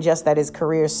not even just that his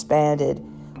career spanned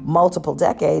multiple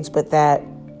decades, but that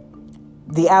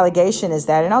the allegation is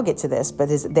that, and I'll get to this, but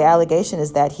the allegation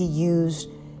is that he used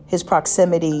his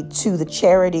proximity to the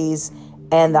charities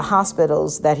and the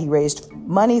hospitals that he raised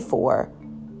money for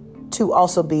to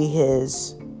also be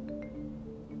his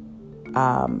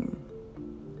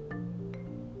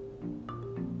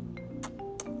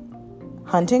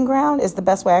hunting ground is the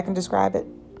best way I can describe it.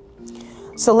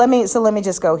 So let me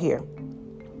just go here.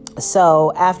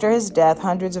 So after his death,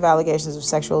 hundreds of allegations of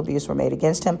sexual abuse were made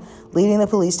against him, leading the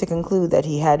police to conclude that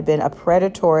he had been a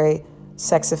predatory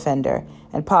sex offender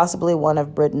and possibly one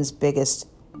of Britain's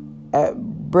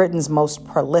most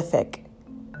prolific.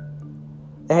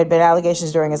 There had been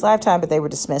allegations during his lifetime, but they were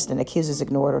dismissed and accusers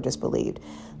ignored or disbelieved.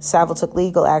 Savile took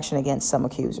legal action against some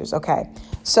accusers. Okay,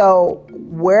 so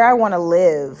where I want to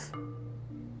live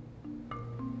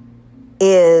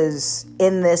is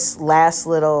in these last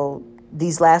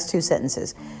two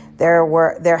sentences.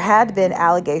 There had been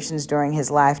allegations during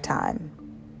his lifetime,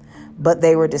 but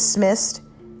they were dismissed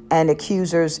and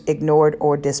accusers ignored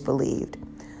or disbelieved.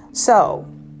 So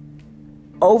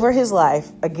over his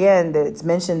life, again, it's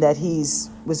mentioned that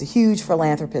was a huge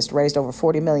philanthropist, raised over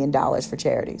 $40 million for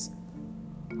charities.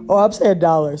 Oh, I'm saying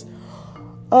dollars.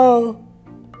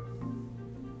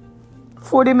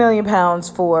 40 million pounds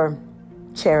for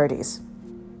charities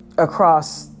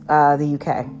across the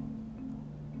UK.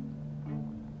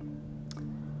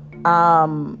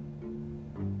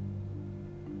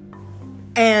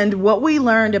 And what we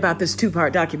learned about this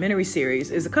 2-part documentary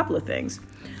series is a couple of things.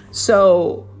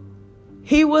 So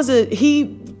he was a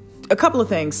couple of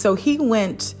things. So he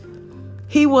was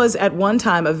at one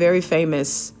time a very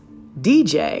famous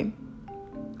DJ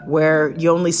where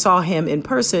you only saw him in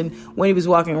person when he was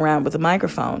walking around with a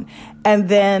microphone. And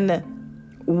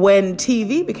then when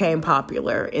TV became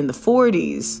popular in the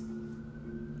 40s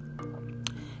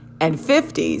and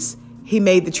 50s, he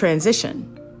made the transition.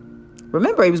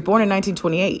 Remember, he was born in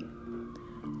 1928.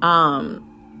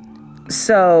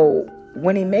 So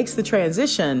when he makes the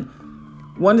transition,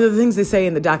 one of the things they say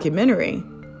in the documentary,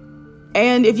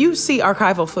 and if you see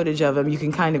archival footage of him, you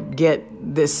can kind of get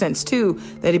this sense too,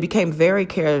 that he became very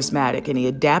charismatic and he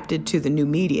adapted to the new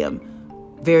medium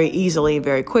very easily and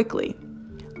very quickly.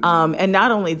 And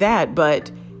not only that, but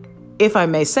if I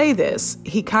may say this,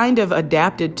 he kind of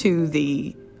adapted to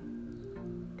the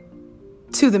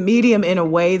medium in a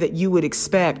way that you would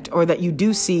expect, or that you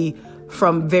do see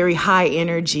from very high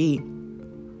energy.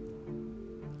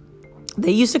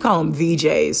 They used to call them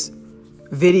VJs,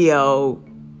 video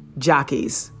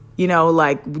jockeys,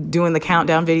 like doing the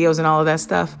countdown videos and all of that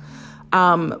stuff.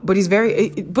 But he's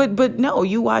but no,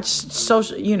 you watch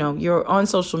social, you're on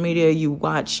social media, you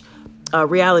watch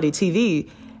reality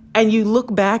TV, and you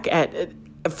look back at,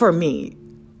 for me,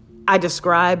 I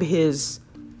describe his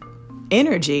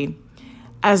energy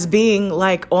as being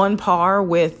like on par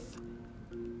with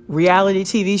reality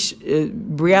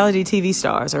TV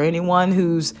stars, or anyone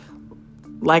who's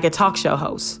like a talk show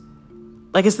host.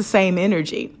 Like, it's the same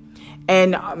energy.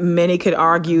 And many could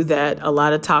argue that a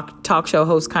lot of talk show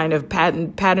hosts kind of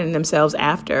pattern themselves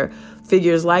after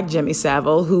figures like Jimmy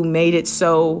Savile, who made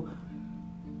himself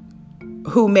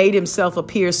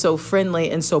appear so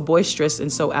friendly and so boisterous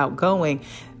and so outgoing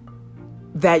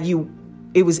that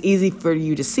it was easy for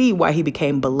you to see why he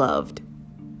became beloved.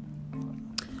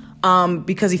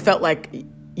 Because he felt like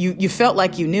you felt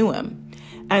like you knew him.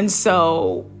 And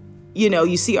so,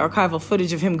 you see archival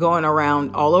footage of him going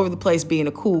around all over the place, being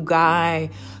a cool guy,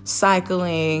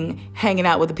 cycling, hanging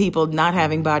out with the people, not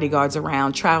having bodyguards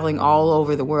around, traveling all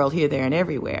over the world, here, there, and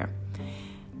everywhere.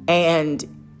 And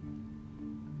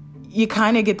you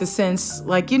kind of get the sense,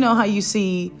 like, how you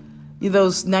see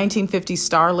those 1950s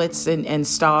starlets and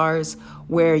stars,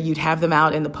 where you'd have them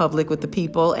out in the public with the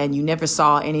people and you never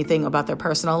saw anything about their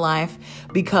personal life,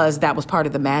 because that was part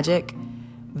of the magic,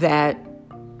 that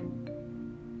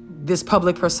this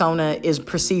public persona is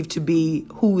perceived to be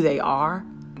who they are,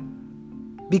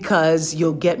 because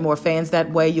you'll get more fans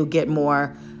that way. You'll get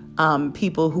more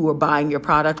people who are buying your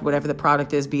product, whatever the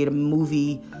product is, be it a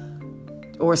movie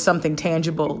or something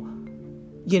tangible.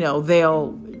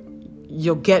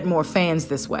 You'll get more fans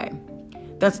this way.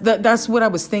 That's what I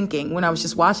was thinking when I was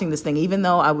just watching this thing, even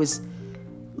though I was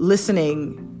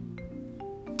listening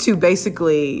to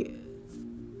basically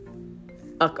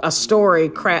a story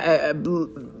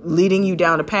leading you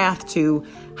down a path to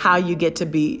how you get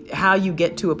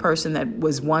to a person that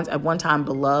was once at one time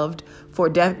beloved for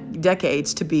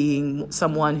decades to being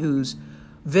someone who's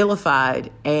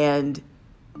vilified and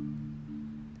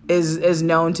is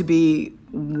known to be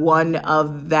one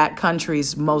of that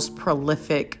country's most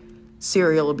prolific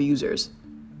serial abusers.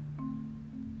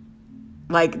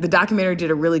 Like, the documentary did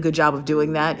a really good job of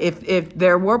doing that. If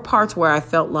there were parts where I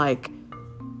felt like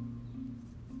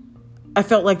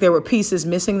there were pieces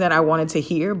missing that I wanted to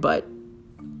hear, but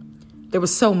there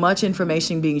was so much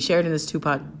information being shared in this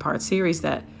two-part series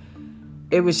that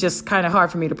it was just kind of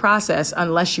hard for me to process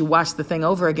unless you watch the thing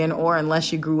over again or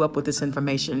unless you grew up with this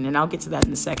information. And I'll get to that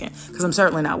in a second, because I'm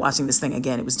certainly not watching this thing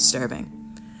again. It was disturbing.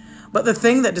 But the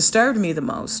thing that disturbed me the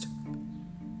most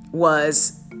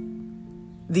was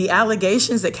the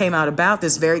allegations that came out about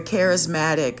this very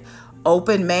charismatic,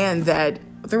 open man that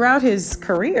throughout his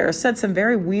career said some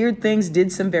very weird things,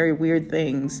 did some very weird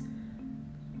things.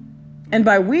 And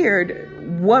by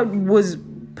weird, what was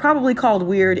probably called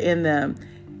weird in the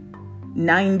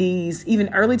 90s,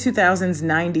 even early 2000s,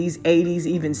 90s, 80s,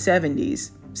 even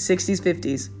 70s, 60s,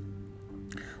 50s.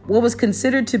 What was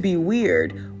considered to be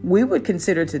weird, we would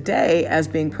consider today as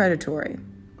being predatory,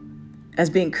 as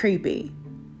being creepy,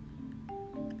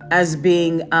 as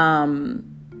being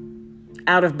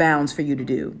out of bounds for you to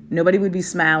do. Nobody would be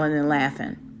smiling and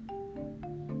laughing.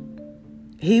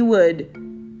 He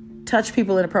would touch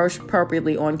people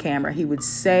inappropriately on camera. He would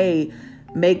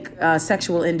make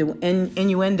sexual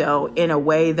innuendo in a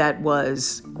way that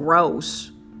was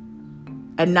gross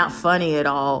and not funny at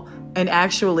all. And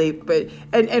actually,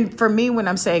 and for me, when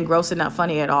I'm saying gross and not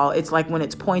funny at all, it's like when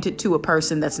it's pointed to a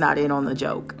person that's not in on the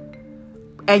joke.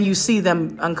 And you see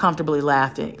them uncomfortably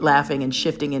laughing and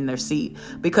shifting in their seat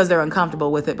because they're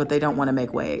uncomfortable with it, but they don't want to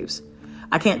make waves.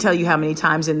 I can't tell you how many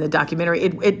times in the documentary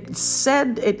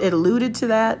it alluded to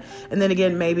that. And then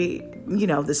again, maybe,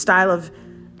 the style of,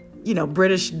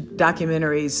 British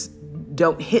documentaries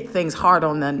don't hit things hard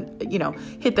on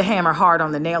hit the hammer hard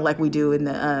on the nail like we do in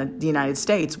the United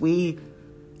States. We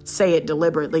say it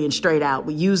deliberately and straight out.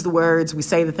 We use the words, we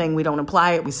say the thing, we don't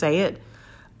imply it, we say it.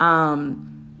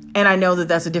 And I know that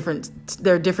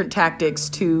there are different tactics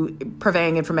to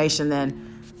purveying information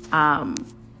than,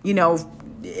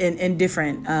 in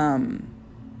different,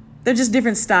 they're just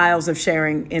different styles of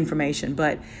sharing information.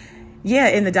 But yeah,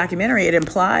 in the documentary, it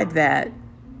implied that,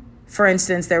 for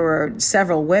instance, there were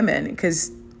several women,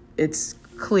 because it's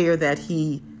clear that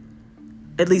he,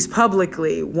 at least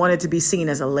publicly, wanted to be seen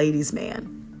as a ladies'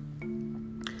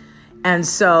 man. And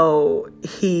so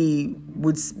he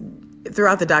would,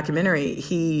 throughout the documentary,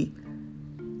 he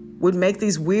would make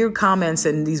these weird comments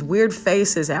and these weird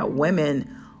faces at women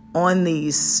on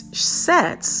these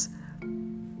sets.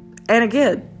 And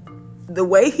again, the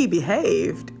way he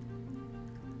behaved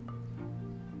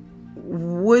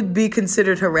would be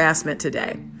considered harassment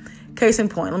today. Case in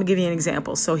point, let me give you an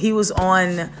example. So he was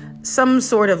on some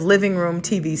sort of living room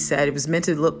TV set. It was meant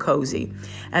to look cozy.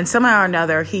 And somehow or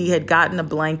another, he had gotten a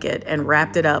blanket and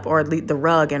wrapped it up, or the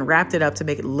rug, and wrapped it up to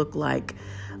make it look like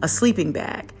a sleeping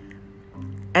bag.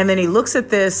 And then he looks at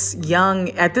this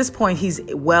at this point, he's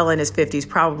well in his 50s,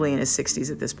 probably in his 60s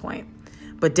at this point,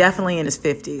 but definitely in his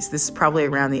 50s. This is probably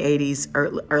around the 80s,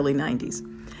 early 90s.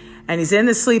 And he's in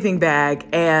this sleeping bag,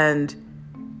 and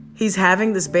he's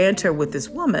having this banter with this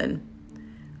woman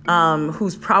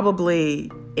who's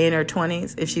probably in her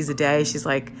 20s. If she's a day, she's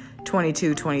like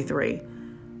 22, 23.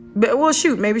 But, well,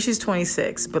 shoot, maybe she's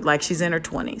 26, but like she's in her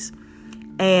 20s.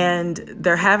 And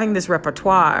they're having this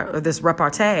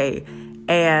repartee,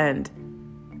 and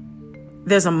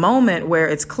there's a moment where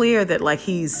it's clear that like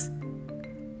he's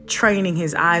training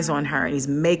his eyes on her and he's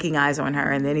making eyes on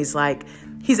her. And then he's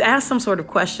asked some sort of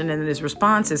question, and then his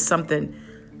response is something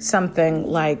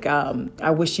like,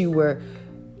 I wish you were,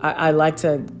 I like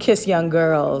to kiss young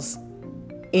girls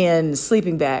in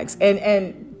sleeping bags.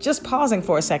 And just pausing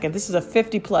for a second, this is a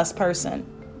 50 plus person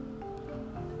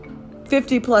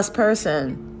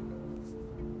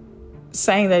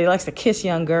saying that he likes to kiss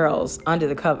young girls under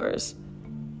the covers.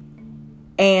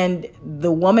 And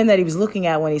the woman that he was looking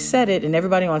at when he said it, and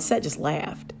everybody on set just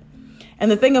laughed.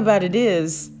 And the thing about it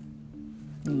is,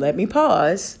 let me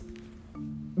pause,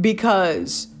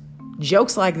 because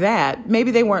jokes like that,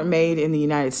 maybe they weren't made in the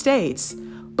United States,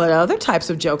 but other types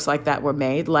of jokes like that were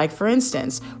made. Like, for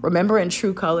instance, remember in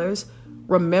True Colors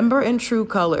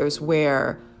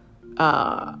where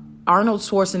Arnold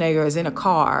Schwarzenegger is in a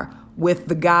car with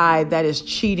the guy that is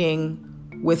cheating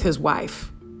with his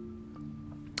wife,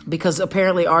 because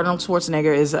apparently Arnold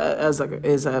Schwarzenegger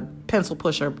is a pencil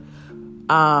pusher,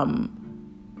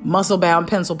 muscle-bound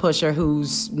pencil pusher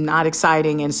who's not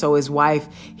exciting, and so his wife,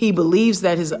 he believes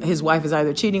that his wife is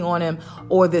either cheating on him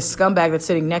or this scumbag that's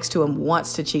sitting next to him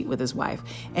wants to cheat with his wife.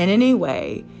 And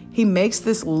anyway, he makes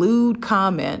this lewd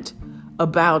comment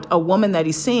about a woman that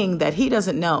he's seeing that he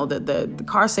doesn't know, that the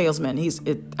car salesman,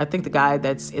 I think the guy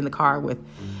that's in the car with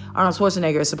Arnold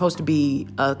Schwarzenegger is supposed to be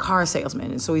a car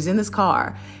salesman. And so he's in this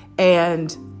car,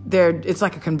 and it's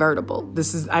like a convertible.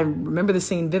 I remember the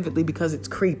scene vividly because it's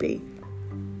creepy.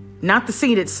 Not the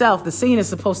scene itself. The scene is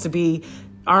supposed to be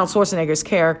Arnold Schwarzenegger's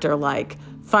character, like,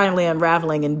 finally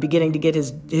unraveling and beginning to get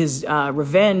his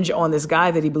revenge on this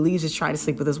guy that he believes is trying to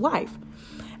sleep with his wife.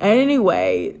 And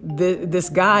anyway, this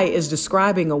guy is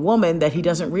describing a woman that he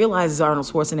doesn't realize is Arnold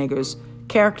Schwarzenegger's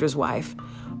character's wife.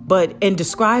 But in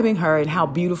describing her and how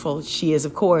beautiful she is,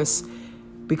 of course,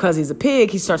 because he's a pig,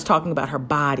 he starts talking about her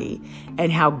body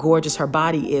and how gorgeous her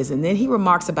body is. And then he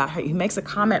remarks about her. He makes a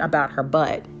comment about her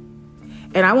butt.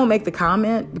 And I won't make the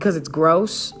comment because it's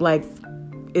gross, like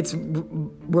it's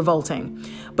revolting.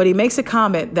 But he makes a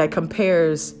comment that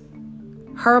compares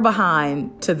her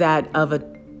behind to that of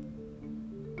a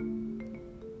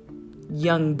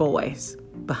young boy's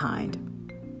behind.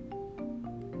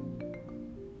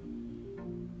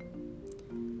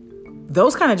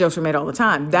 Those kind of jokes were made all the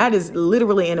time. That is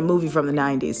literally in a movie from the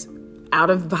 90s, out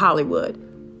of Hollywood.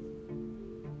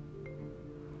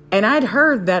 And I'd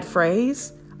heard that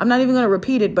phrase. I'm not even going to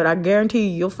repeat it, but I guarantee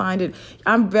you'll find it.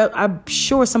 I'm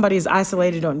sure somebody is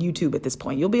isolated on YouTube at this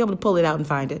point. You'll be able to pull it out and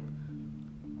find it.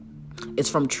 It's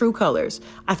from True Colors.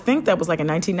 I think that was like a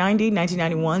 1990,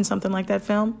 1991, something like that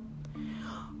film.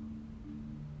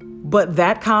 But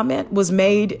that comment was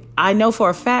made, I know for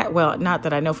a fact, well, not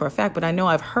that I know for a fact, but I know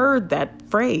I've heard that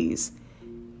phrase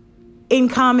in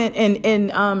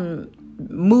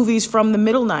movies from the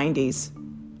middle 90s,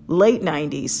 late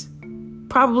 90s,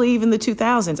 probably even the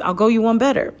 2000s. I'll go you one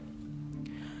better.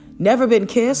 Never Been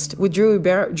Kissed with Drew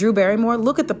Barrymore.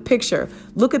 Look at the picture.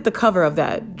 Look at the cover of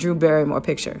that Drew Barrymore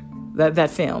picture, that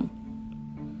film.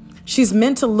 She's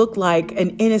meant to look like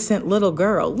an innocent little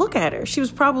girl. Look at her. She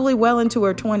was probably well into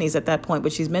her 20s at that point,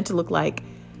 but she's meant to look like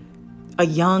a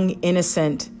young,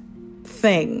 innocent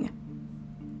thing.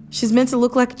 She's meant to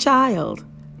look like a child.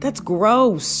 That's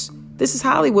gross. This is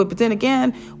Hollywood. But then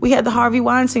again, we had the Harvey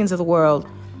Weinsteins of the world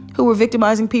who were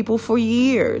victimizing people for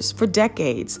years, for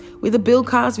decades. We had the Bill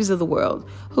Cosbys of the world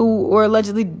who were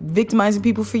allegedly victimizing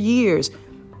people for years.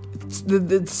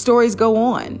 The stories go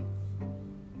on.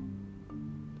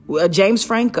 James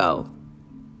Franco.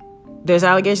 There's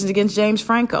allegations against James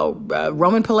Franco.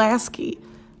 Roman Polanski.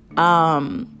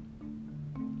 I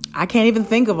can't even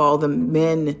think of all the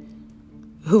men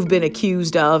who've been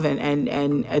accused of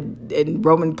and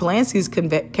Roman Polanski's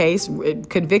case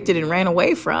convicted and ran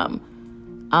away from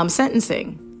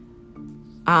sentencing.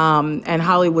 And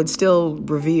Hollywood still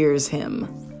reveres him.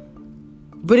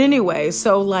 But anyway,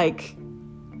 so like,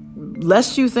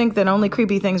 lest you think that only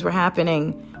creepy things were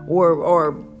happening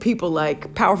or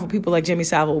powerful people like Jimmy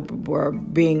Savile were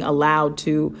being allowed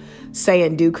to say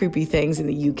and do creepy things in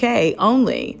the UK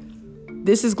only.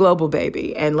 This is global,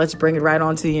 baby. And let's bring it right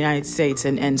on to the United States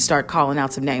and start calling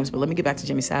out some names. But let me get back to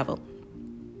Jimmy Savile.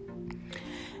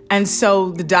 And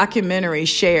so the documentary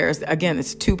shares, again,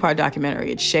 it's a 2-part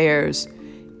documentary. It shares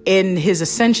in his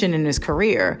ascension in his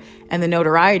career and the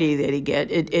notoriety that he get.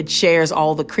 It shares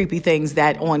all the creepy things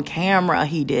that on camera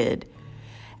he did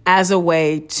as a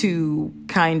way to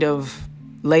kind of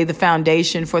lay the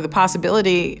foundation for the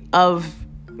possibility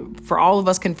for all of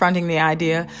us confronting the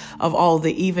idea of all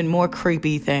the even more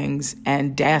creepy things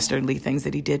and dastardly things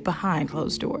that he did behind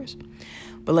closed doors.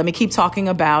 But let me keep talking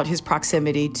about his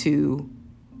proximity to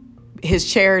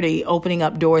his charity, opening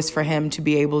up doors for him to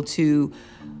be able to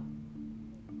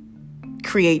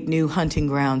create new hunting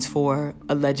grounds for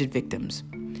alleged victims.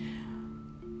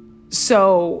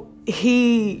 So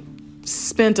he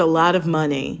spent a lot of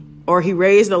money, or he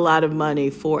raised a lot of money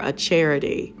for a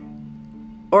charity,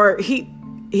 or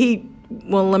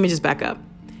well, let me just back up.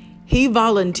 He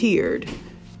volunteered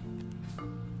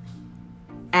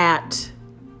at,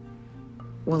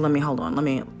 well, let me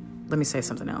say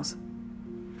something else.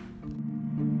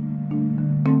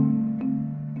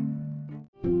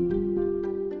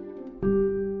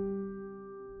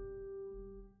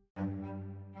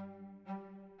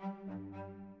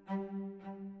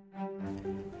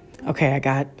 Okay,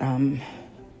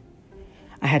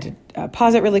 I had to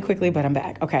pause it really quickly, but I'm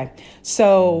back. Okay,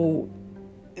 so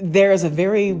there is a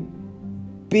very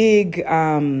big,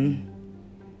 and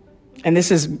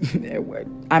this is,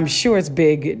 I'm sure it's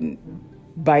big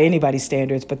by anybody's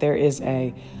standards, but there is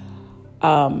a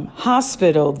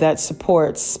hospital that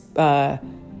supports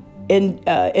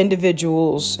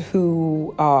individuals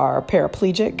who are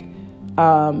paraplegic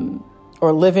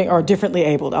or living or differently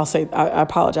abled. I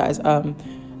apologize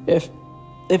if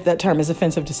that term is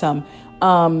offensive to some,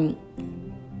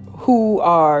 who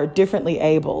are differently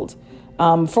abled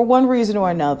for one reason or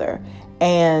another.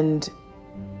 And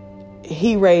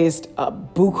he raised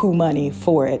buku money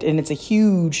for it. And it's a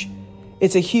huge, I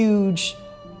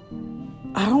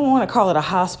don't want to call it a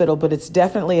hospital, but it's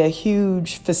definitely a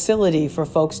huge facility for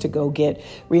folks to go get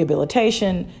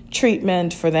rehabilitation,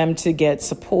 treatment, for them to get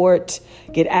support,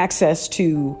 get access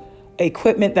to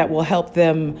equipment that will help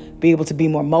them be able to be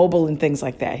more mobile and things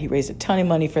like that. He raised a ton of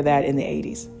money for that in the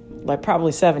 80s, like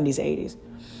probably 70s, 80s.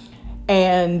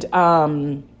 And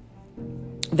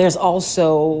there's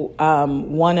also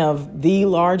one of the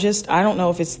largest, I don't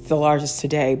know if it's the largest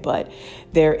today, but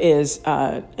there is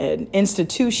an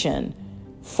institution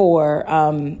for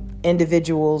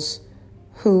individuals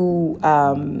who,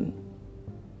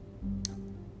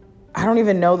 I don't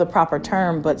even know the proper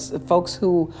term, but folks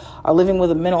who are living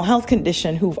with a mental health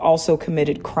condition who've also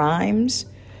committed crimes,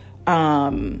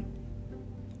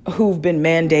 who've been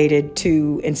mandated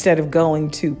to, instead of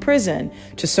going to prison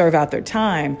to serve out their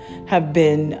time, have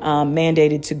been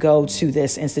mandated to go to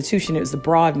this institution. It was the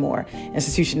Broadmoor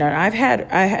Institution. And I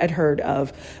had heard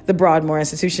of the Broadmoor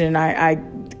Institution, and I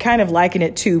kind of liken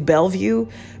it to Bellevue.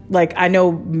 Like, I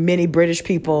know many British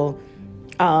people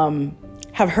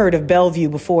have heard of Bellevue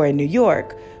before in New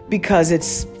York, because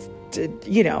it's,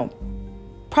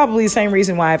 probably the same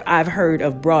reason why I've heard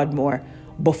of Broadmoor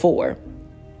before.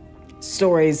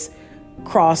 Stories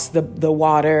cross the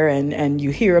water, and you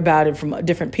hear about it from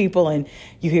different people, and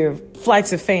you hear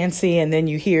flights of fancy, and then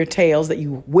you hear tales that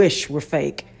you wish were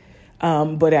fake,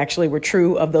 but actually were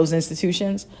true of those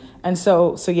institutions. And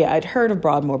so yeah, I'd heard of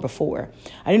Broadmoor before.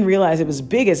 I didn't realize it was as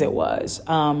big as it was,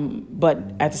 but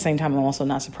at the same time, I'm also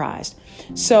not surprised.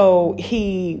 So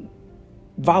he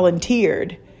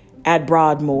volunteered at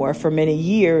Broadmoor for many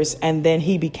years, and then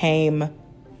he became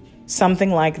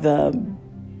something like the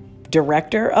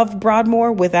director of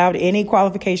Broadmoor without any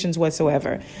qualifications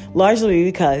whatsoever, largely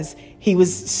because he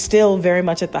was still very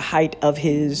much at the height of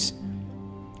his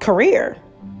career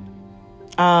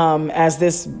as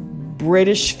this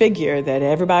British figure that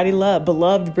everybody loved,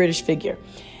 beloved British figure.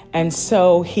 And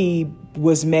so he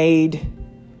was made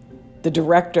the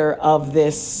director of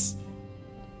this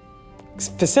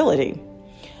facility.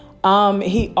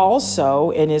 He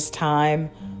also, in his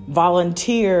time,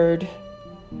 volunteered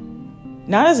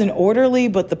not as an orderly,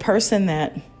 but the person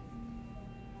that,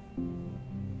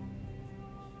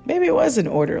 maybe it was an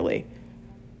orderly.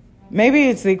 Maybe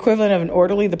it's the equivalent of an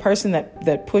orderly, the person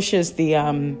that pushes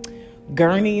the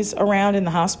gurneys around in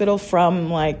the hospital from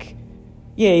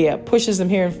pushes them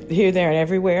here, there, and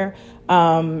everywhere.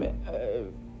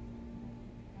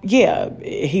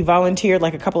 He volunteered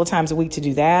like a couple of times a week to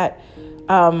do that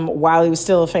while he was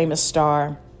still a famous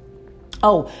star.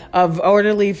 Of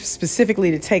orderly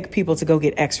specifically to take people to go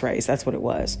get x-rays. That's what it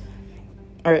was.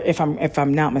 Or if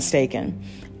I'm not mistaken.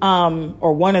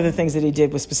 Or one of the things that he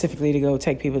did was specifically to go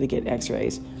take people to get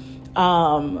x-rays.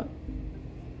 And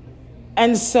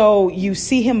so you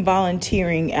see him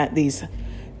volunteering at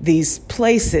these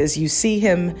places. You see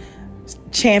him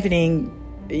championing,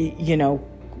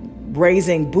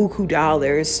 raising buku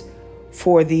dollars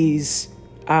for these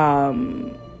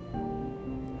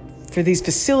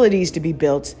facilities to be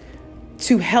built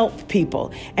to help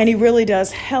people. And he really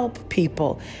does help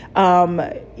people.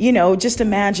 Just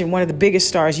imagine one of the biggest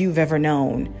stars you've ever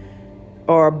known,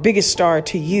 or biggest star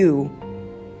to you.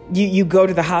 You go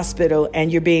to the hospital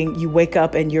and you wake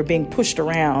up and you're being pushed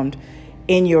around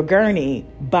in your gurney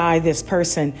by this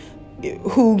person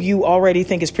who you already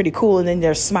think is pretty cool. And then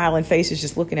their smiling faces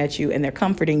just looking at you, and they're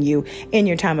comforting you in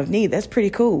your time of need. That's pretty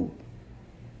cool.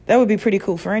 That would be pretty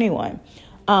cool for anyone.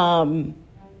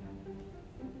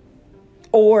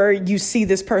 Or you see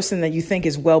this person that you think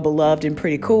is well beloved and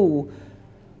pretty cool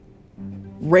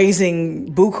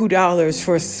raising buku dollars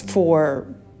for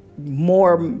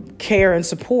more care and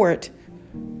support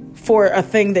for a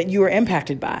thing that you are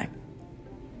impacted by.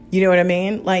 You know what I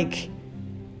mean? Like,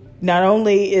 not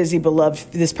only is he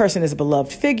beloved, this person is a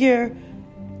beloved figure,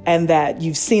 and that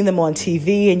you've seen them on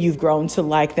TV and you've grown to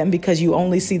like them because you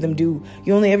only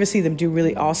ever see them do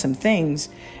really awesome things,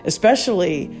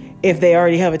 especially if they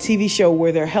already have a TV show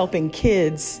where they're helping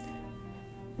kids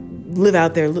live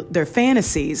out their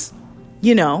fantasies,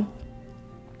 you know,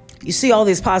 you see all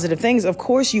these positive things. Of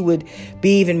course, you would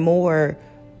be even more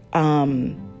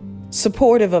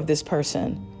supportive of this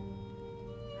person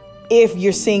if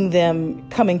you're seeing them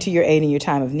coming to your aid in your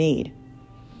time of need.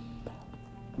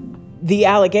 The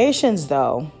allegations,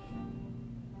 though,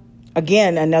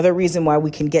 again, another reason why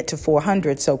we can get to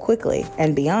 400 so quickly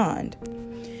and beyond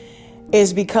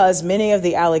is because many of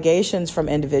the allegations from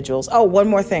individuals. Oh, one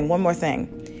more thing.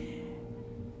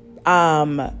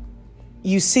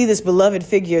 You see this beloved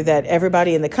figure that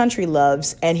everybody in the country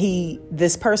loves, and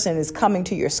this person is coming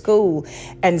to your school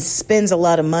and spends a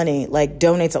lot of money, like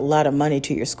donates a lot of money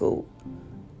to your school,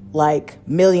 like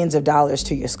millions of dollars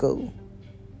to your school.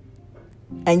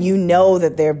 And you know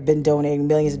that they've been donating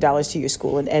millions of dollars to your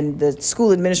school, and the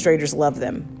school administrators love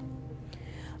them.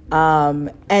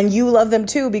 And you love them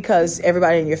too, because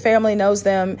everybody in your family knows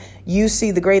them. You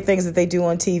see the great things that they do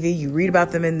on TV. You read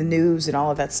about them in the news and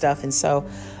all of that stuff. And so,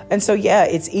 yeah,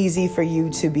 it's easy for you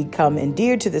to become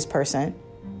endeared to this person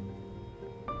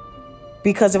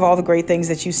because of all the great things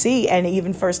that you see, and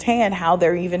even firsthand how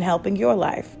they're even helping your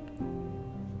life.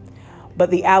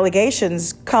 But the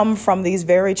allegations come from these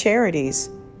very charities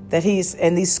that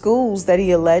and these schools that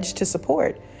he alleged to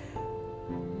support.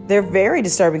 They're very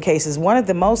disturbing cases. One of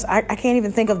the most, I can't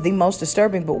even think of the most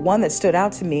disturbing, but one that stood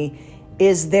out to me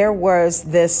is there was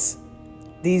these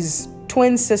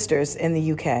twin sisters in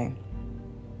the UK. And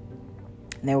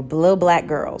they were little black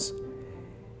girls.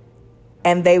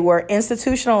 And they were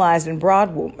institutionalized in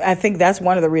Broadmoor. I think that's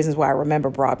one of the reasons why I remember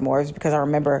Broadmoor, is because I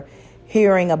remember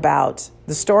hearing about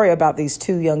the story about these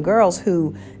two young girls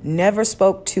who never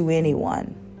spoke to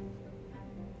anyone,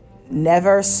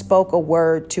 never spoke a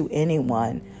word to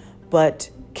anyone, but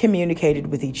communicated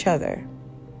with each other.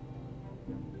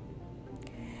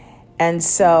 And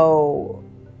so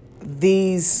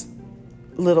these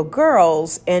little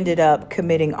girls ended up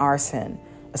committing arson,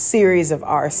 a series of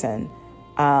arson,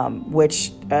 arson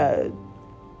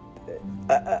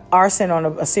on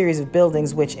a series of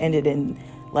buildings, which ended in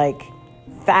like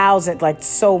thousands, like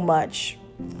so much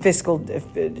fiscal,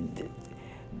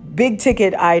 big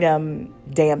ticket item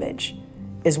damage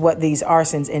is what these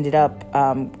arsons ended up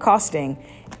costing.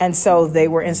 And so they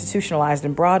were institutionalized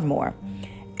in Broadmoor.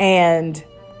 And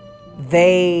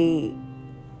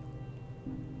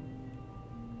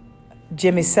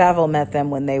Jimmy Savile met them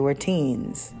when they were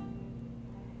teens.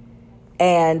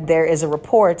 And there is a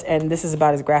report, and this is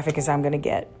about as graphic as I'm going to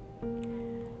get.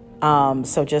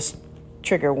 So just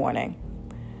trigger warning.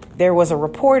 There was a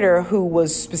reporter who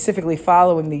was specifically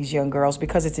following these young girls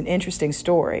because it's an interesting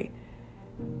story.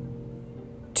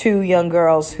 Two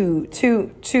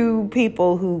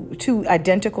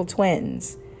identical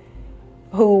twins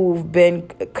who've been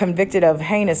convicted of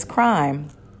heinous crime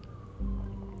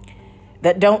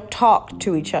that don't talk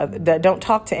to each other, that don't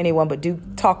talk to anyone, but do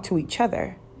talk to each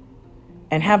other.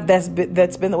 And that's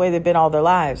been the way they've been all their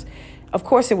lives. Of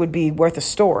course, it would be worth a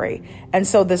story. And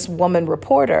so this woman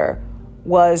reporter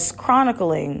was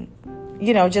chronicling,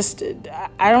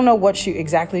 I don't know what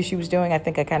she was doing. I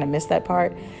think I kind of missed that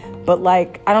part. But I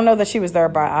don't know that she was their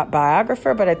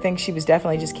biographer, but I think she was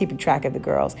definitely just keeping track of the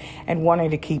girls and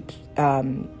wanting to keep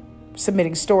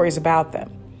submitting stories about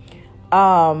them.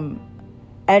 And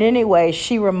anyway,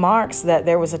 she remarks that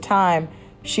there was a time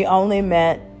she only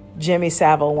met Jimmy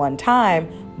Savile one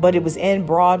time, but it was in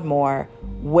Broadmoor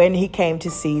when he came to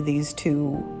see these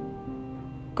two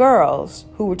girls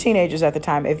who were teenagers at the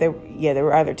time. They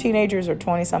were either teenagers or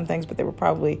 20-somethings, but they were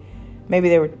maybe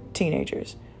they were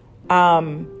teenagers.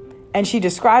 And she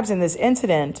describes in this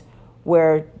incident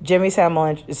where Jimmy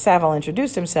Savile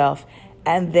introduced himself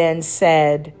and then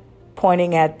said,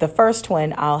 pointing at the first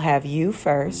twin, "I'll have you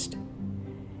first,"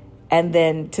 and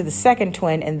then to the second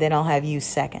twin, "and then I'll have you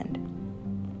second."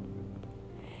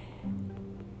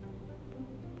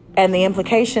 And the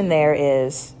implication there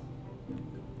is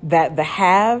that the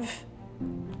have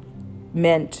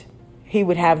meant he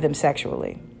would have them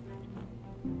sexually.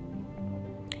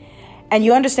 And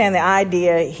you understand the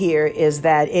idea here is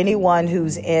that anyone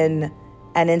who's in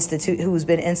who's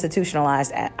been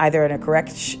institutionalized at either in a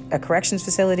corrections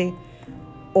facility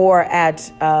or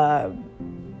at a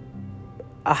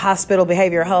hospital,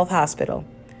 behavioral health hospital,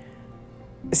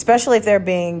 especially if they're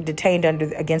being detained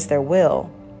against their will,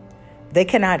 they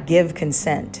cannot give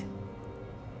consent.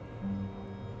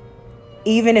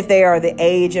 Even if they are the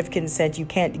age of consent, you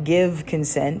can't give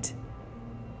consent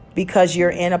because you're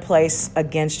in a place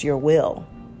against your will.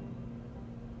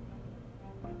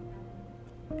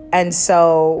 And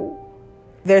so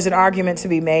there's an argument to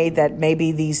be made that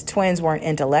maybe these twins weren't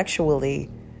intellectually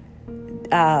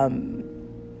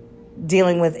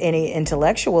dealing with any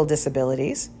intellectual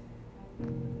disabilities,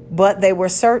 but they were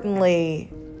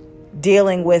certainly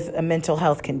dealing with a mental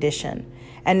health condition.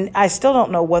 And I still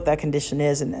don't know what that condition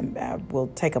is, and we'll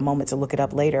take a moment to look it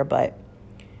up later, but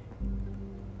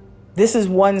this is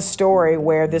one story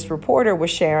where this reporter was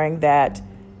sharing that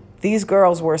these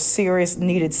girls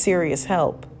needed serious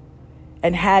help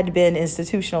and had been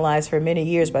institutionalized for many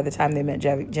years by the time they met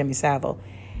Jimmy Savile.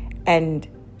 And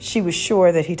she was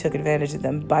sure that he took advantage of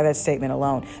them by that statement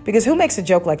alone. Because who makes a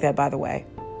joke like that, by the way?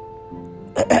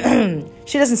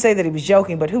 She doesn't say that he was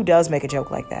joking, but who does make a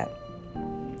joke like that?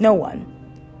 No one,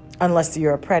 unless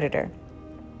you're a predator.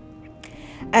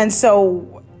 And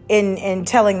so in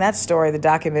telling that story, the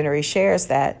documentary shares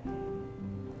that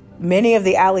many of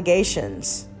the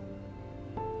allegations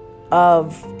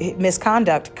of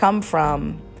misconduct come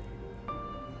from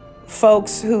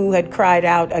folks who had cried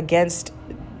out against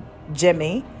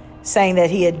Jimmy, saying that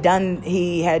he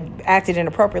had acted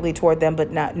inappropriately toward them,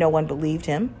 but no one believed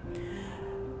him.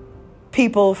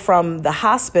 People from the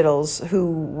hospitals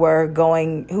who were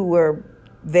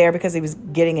there because he was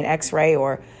getting an X-ray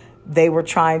or they were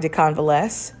trying to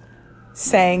convalesce,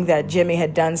 saying that Jimmy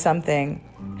had done something,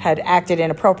 had acted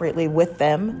inappropriately with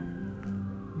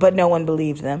them, but no one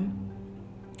believed them.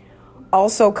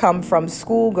 Also come from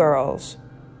schoolgirls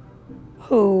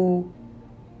who,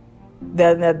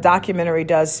 the documentary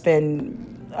does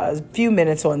spend a few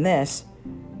minutes on this,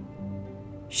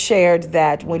 shared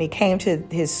that when he came to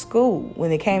their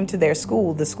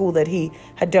school, the school that he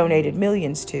had donated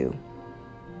millions to,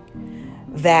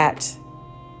 that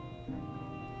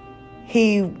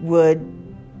he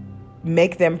would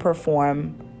make them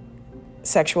perform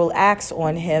sexual acts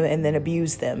on him and then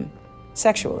abuse them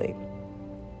sexually.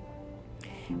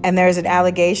 And there's an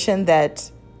allegation that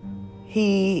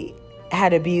he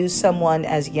had abused someone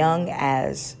as young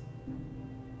as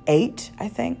 8, I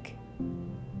think,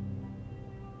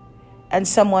 and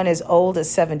someone as old as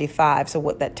 75. So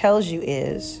what that tells you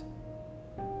is,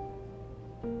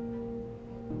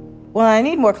 well, I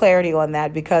need more clarity on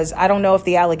that, because I don't know if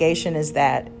the allegation is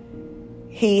that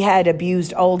he had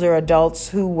abused older adults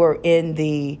who were in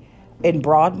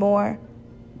Broadmoor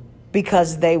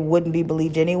because they wouldn't be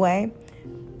believed anyway,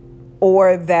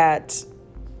 or that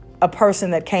a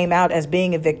person that came out as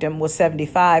being a victim was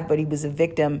 75, but he was a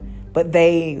victim, but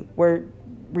they were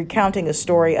recounting a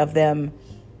story of them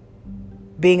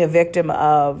being a victim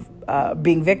of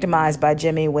being victimized by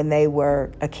Jimmy when they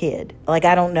were a kid. Like,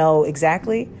 I don't know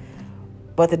exactly,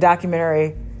 but the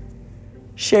documentary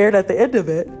shared at the end of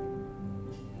it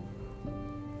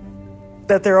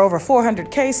that there are over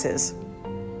 400 cases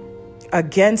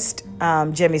against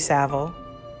Jimmy Savile,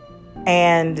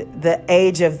 and the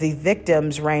age of the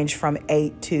victims range from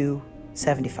 8 to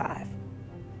 75,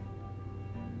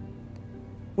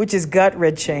 which is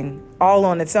gut-wrenching all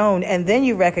on its own. And then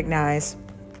you recognize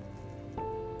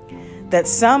that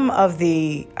some of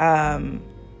the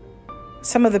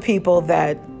people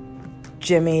that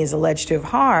Jimmy is alleged to have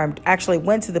harmed actually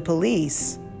went to the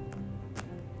police,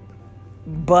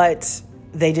 but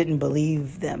they didn't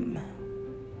believe them.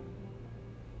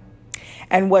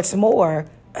 And what's more,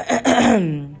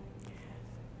 the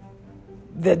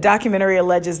documentary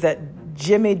alleges that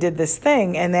Jimmy did this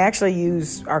thing, and they actually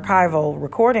use archival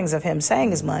recordings of him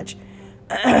saying as much,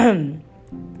 that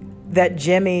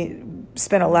Jimmy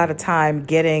spent a lot of time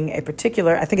getting a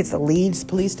particular, I think it's the Leeds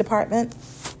Police Department,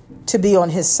 to be on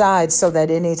his side so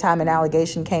that anytime an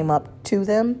allegation came up to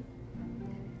them,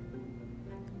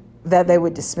 that they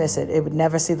would dismiss it. It would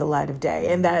never see the light of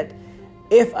day. And that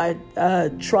if a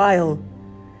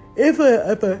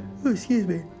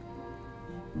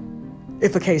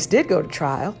case did go to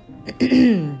trial,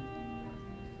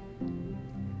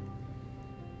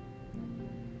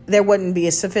 there wouldn't be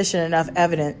sufficient enough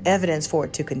evidence for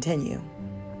it to continue.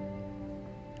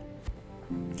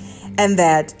 And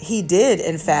that he did,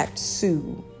 in fact,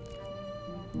 sue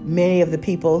many of the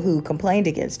people who complained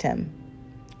against him.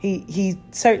 He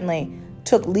certainly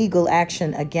took legal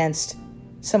action against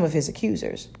some of his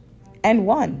accusers and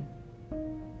won.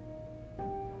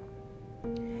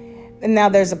 And now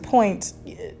there's a point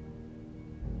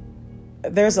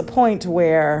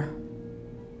where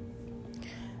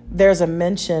there's a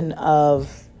mention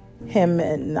of him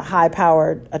and the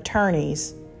high-powered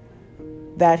attorneys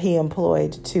that he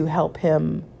employed to help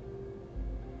him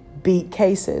beat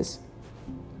cases.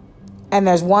 And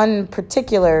there's one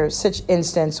particular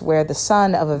instance where the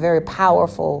son of a very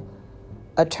powerful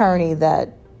attorney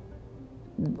that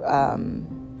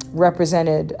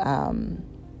represented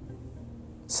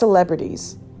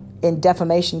celebrities in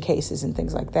defamation cases and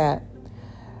things like that,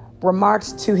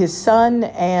 remarked to his son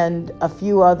and a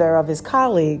few other of his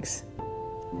colleagues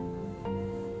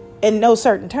in no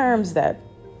certain terms that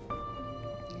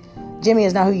Jimmy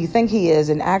is not who you think he is,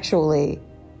 and actually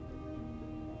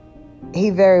he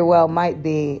very well might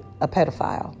be a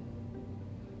pedophile.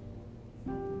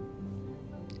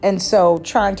 And so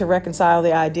trying to reconcile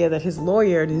the idea that his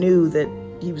lawyer knew that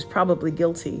he was probably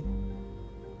guilty.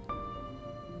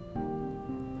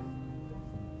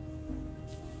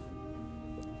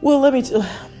 Well, let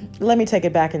me take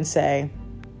it back and say,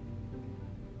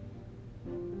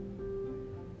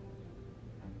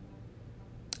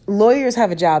 lawyers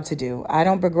have a job to do. I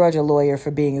don't begrudge a lawyer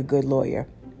for being a good lawyer.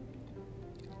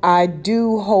 I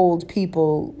do hold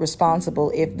people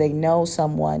responsible if they know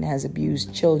someone has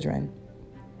abused children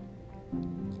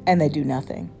and they do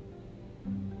nothing,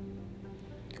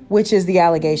 which is the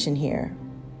allegation here.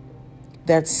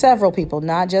 That several people,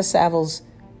 not just Savile's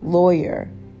lawyer,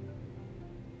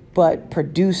 but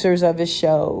producers of his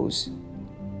shows,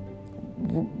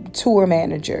 tour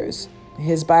managers,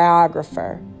 his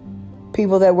biographer,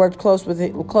 people that worked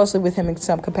closely with him in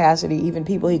some capacity, even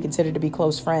people he considered to be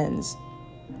close friends,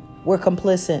 were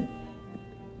complicit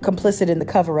in the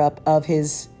cover-up of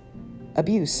his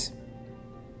abuse.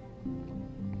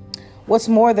 What's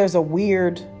more, there's a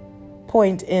weird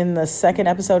point in the second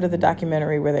episode of the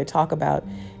documentary where they talk about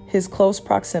his close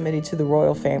proximity to the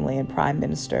royal family and Prime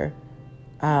Minister,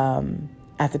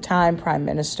 at the time, Prime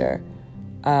Minister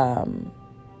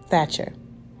Thatcher.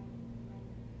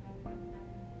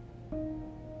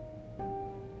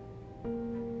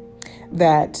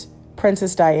 That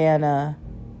Princess Diana,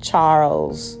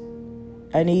 Charles,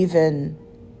 and even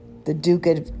the Duke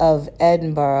of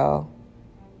Edinburgh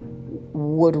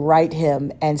would write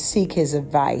him and seek his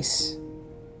advice.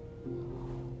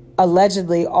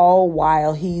 Allegedly, all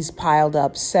while he's piled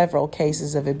up several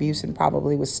cases of abuse and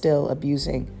probably was still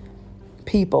abusing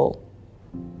people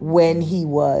when he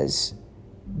was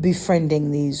befriending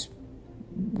these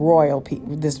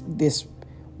this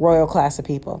royal class of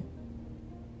people.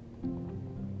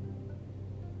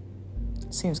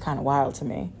 Seems kind of wild to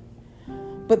me.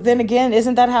 But then again,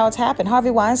 isn't that how it's happened? Harvey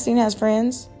Weinstein has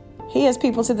friends. He has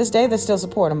people to this day that still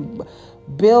support him.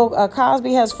 Bill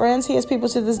Cosby has friends. He has people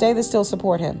to this day that still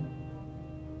support him.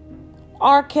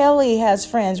 R. Kelly has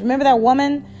friends. Remember that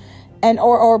woman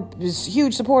or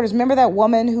huge supporters. Remember that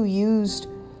woman who used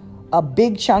a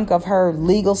big chunk of her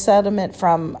legal settlement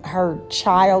from her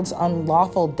child's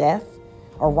unlawful death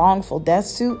or wrongful death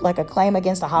suit, like a claim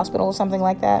against a hospital or something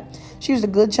like that. She used a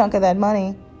good chunk of that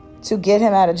money to get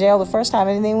him out of jail the first time,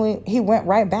 and then he went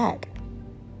right back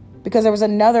because there was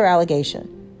another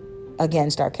allegation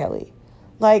against R. Kelly.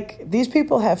 Like, these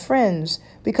people have friends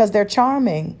because they're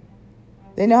charming.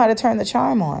 They know how to turn the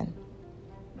charm on.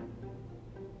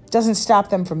 Doesn't stop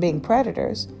them from being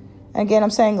predators. And again,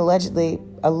 I'm saying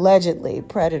allegedly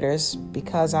predators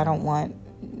because I don't want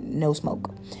no smoke.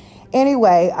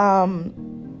 Anyway,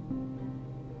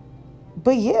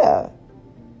 but yeah.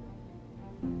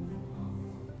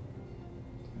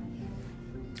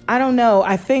 I don't know.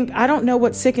 I don't know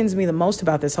what sickens me the most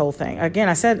about this whole thing. Again,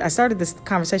 I started this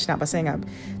conversation out by saying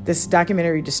this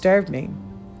documentary disturbed me.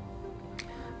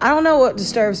 I don't know what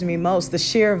disturbs me most, the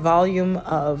sheer volume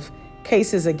of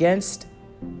cases against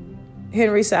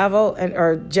Henry Savile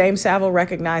or James Savile,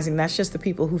 recognizing that's just the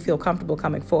people who feel comfortable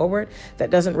coming forward. That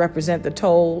doesn't represent the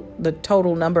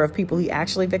total number of people he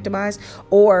actually victimized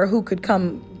or who could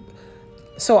come.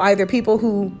 So either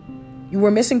you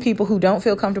were missing people who don't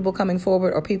feel comfortable coming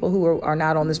forward or people who are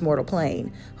not on this mortal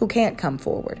plane who can't come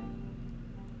forward.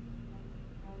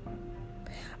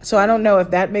 So I don't know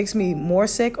if that makes me more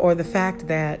sick or the fact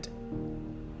that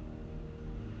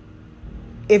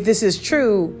if this is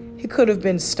true, he could have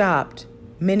been stopped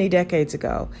many decades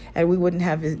ago and we wouldn't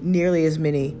have nearly as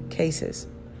many cases.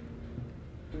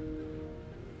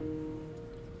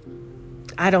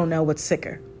 I don't know what's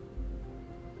sicker.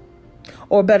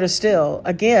 Or better still,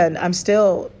 again, I'm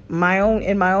still in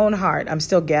my own heart, I'm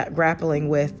still grappling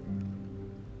with.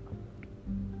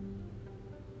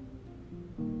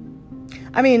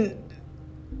 I mean,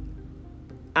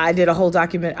 I did a whole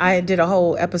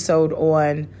episode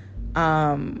on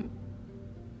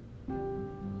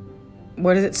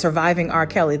Surviving R.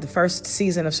 Kelly, the first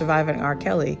season of Surviving R.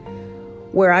 Kelly,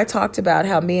 where I talked about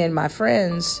how me and my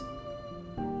friends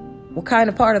were kind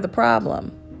of part of the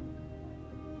problem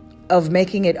of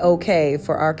making it okay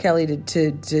for R. Kelly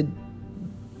to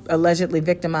allegedly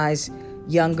victimize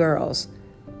young girls,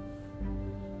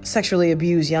 sexually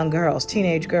abuse young girls,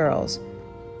 teenage girls,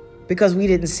 because we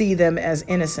didn't see them as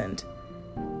innocent.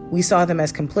 We saw them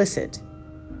as complicit,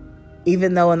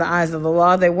 even though in the eyes of the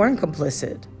law, they weren't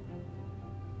complicit.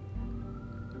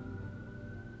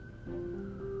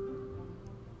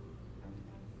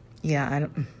 Yeah,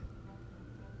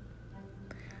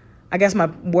 I guess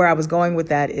where I was going with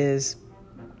that is,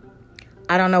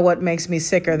 I don't know what makes me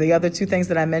sicker, the other two things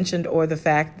that I mentioned, or the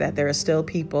fact that there are still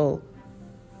people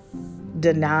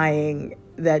denying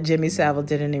that Jimmy Savile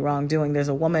did any wrongdoing. There's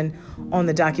a woman on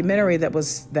the documentary that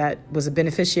was a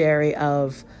beneficiary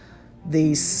of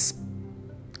the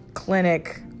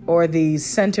clinic or the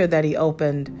center that he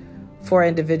opened for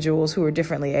individuals who are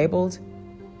differently abled.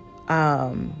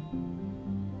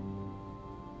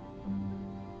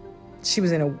 She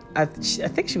was I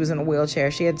think she was in a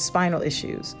wheelchair. She had spinal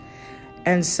issues.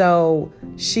 And so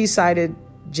she cited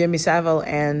Jimmy Savile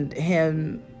and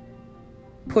him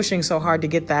pushing so hard to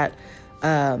get that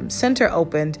center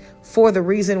opened for the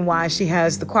reason why she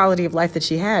has the quality of life that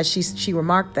she has. She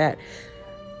remarked that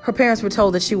her parents were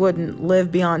told that she wouldn't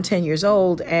live beyond 10 years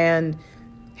old. And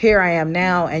here I am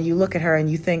now, and you look at her and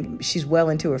you think she's well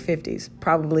into her 50s,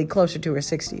 probably closer to her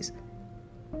 60s.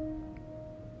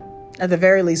 At the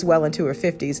very least, well into her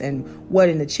 50s, and what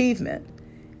an achievement.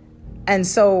 And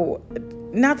so,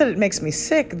 not that it makes me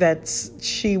sick that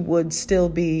she would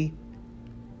still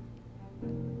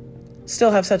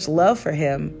have such love for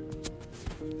him.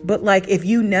 But like, if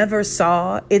you never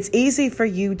saw, it's easy for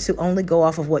you to only go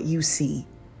off of what you see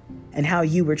and how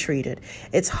you were treated.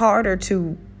 It's harder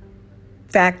to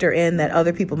factor in that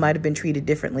other people might have been treated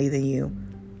differently than you.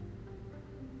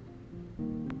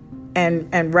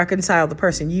 And reconcile the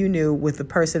person you knew with the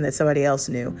person that somebody else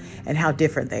knew and how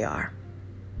different they are.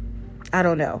 I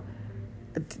don't know.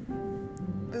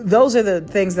 Those are the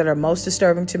things that are most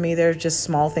disturbing to me. They're just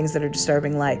small things that are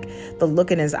disturbing, like the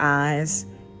look in his eyes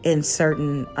in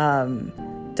certain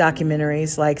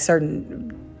documentaries, like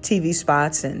certain TV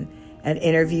spots and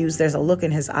interviews. There's a look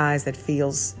in his eyes that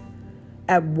feels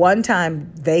at one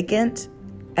time vacant,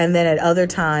 and then at other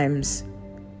times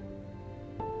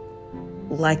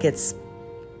like it's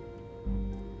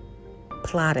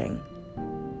plotting.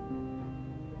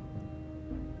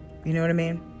 You know what I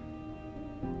mean?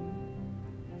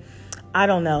 I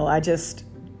don't know.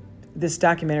 This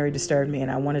documentary disturbed me, and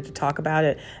I wanted to talk about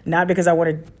it. Not because I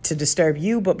wanted to disturb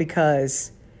you, but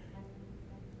because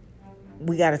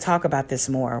we got to talk about this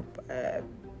more.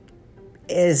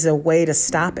 Is a way to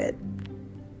stop it.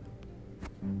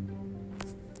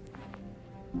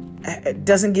 It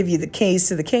doesn't give you the keys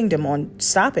to the kingdom on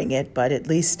stopping it, but at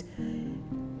least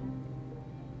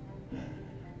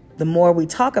the more we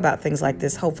talk about things like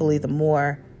this, hopefully the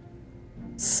more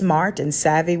smart and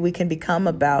savvy we can become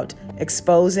about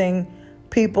exposing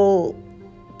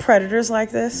predators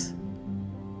like this.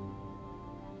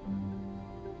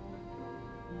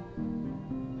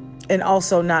 And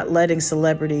also not letting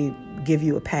celebrity give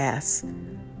you a pass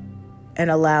and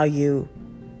allow you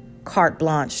carte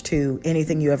blanche to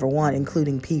anything you ever want,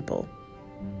 including people.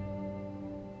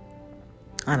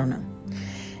 I don't know.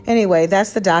 Anyway,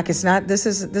 that's the doc.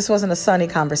 This wasn't a sunny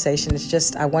conversation. It's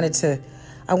just I wanted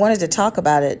to talk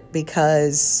about it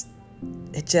because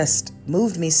it just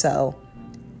moved me so.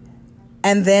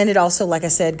 And then it also, like I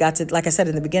said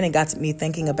in the beginning, got to me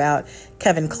thinking about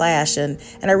Kevin Clash, and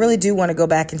I really do want to go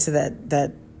back into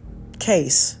that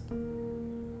case.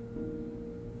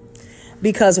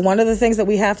 Because one of the things that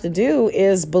we have to do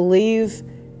is believe,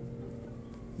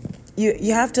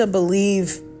 you have to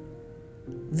believe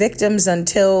victims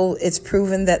until it's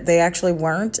proven that they actually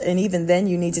weren't. And even then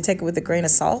you need to take it with a grain of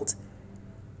salt.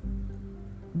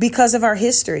 Because of our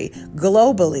history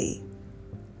globally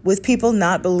with people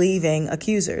not believing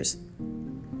accusers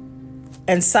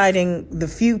and citing the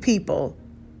few people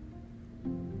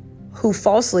who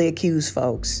falsely accuse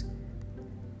folks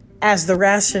as the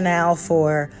rationale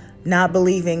for not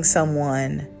believing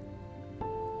someone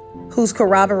who's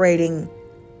corroborating,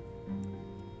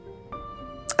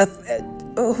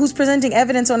 who's presenting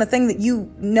evidence on a thing that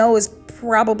you know is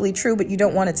probably true, but you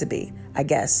don't want it to be, I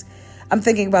guess. I'm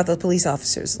thinking about those police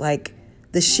officers, like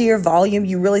the sheer volume.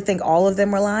 You really think all of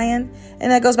them were lying?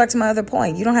 And that goes back to my other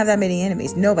point. You don't have that many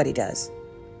enemies. Nobody does.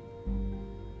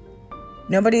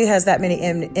 Nobody has that many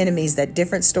enemies that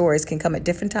different stories can come at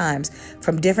different times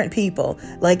from different people,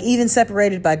 like even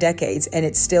separated by decades, and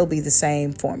it still be the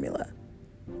same formula.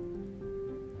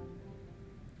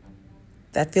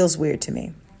 That feels weird to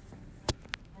me.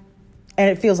 And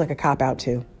it feels like a cop-out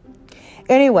too.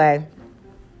 Anyway,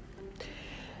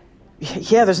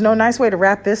 yeah, there's no nice way to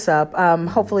wrap this up.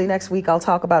 Hopefully next week I'll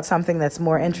talk about something that's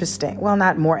more interesting. Well,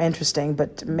 not more interesting,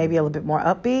 but maybe a little bit more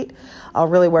upbeat. I'll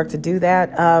really work to do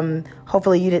that.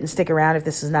 Hopefully you didn't stick around if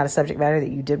this is not a subject matter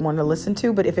that you did want to listen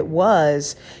to. But if it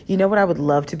was, you know what I would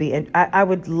love to be? I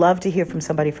would love to hear from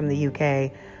somebody from the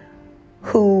UK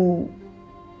who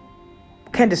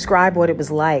can describe what it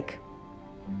was like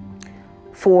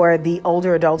for the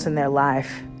older adults in their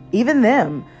life, even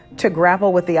them, to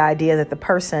grapple with the idea that the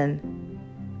person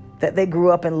that they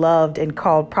grew up and loved and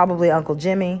called probably Uncle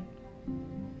Jimmy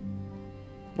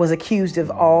was accused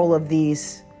of all of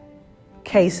these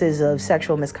cases of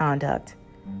sexual misconduct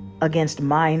against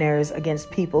minors,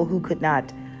 against people who could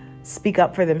not speak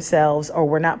up for themselves or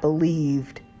were not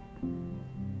believed.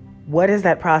 What has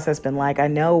that process been like? I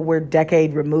know we're a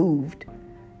decade removed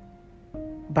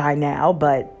by now,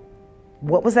 but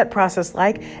what was that process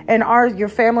like? And are your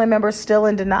family members still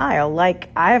in denial? Like,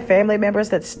 I have family members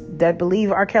that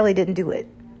believe R. Kelly didn't do it,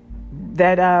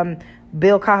 that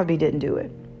Bill Cosby didn't do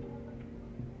it.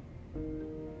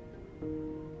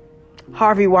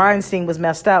 Harvey Weinstein was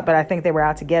messed up, but I think they were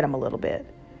out to get him a little bit.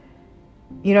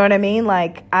 You know what I mean?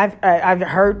 Like, I've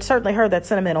certainly heard that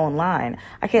sentiment online.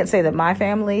 I can't say that my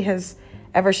family has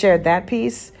ever shared that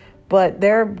piece, but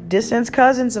there are distant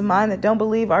cousins of mine that don't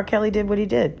believe R. Kelly did what he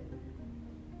did.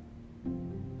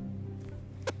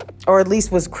 Or at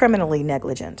least was criminally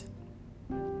negligent.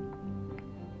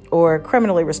 Or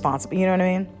criminally responsible. You know what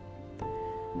I mean?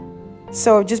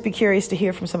 So just be curious to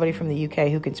hear from somebody from the UK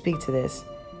who can speak to this.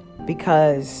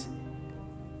 Because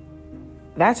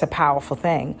that's a powerful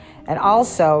thing. And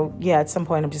also, at some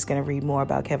point I'm just going to read more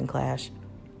about Kevin Clash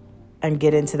and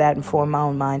get into that and form my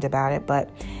own mind about it. But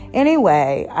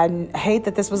anyway, I hate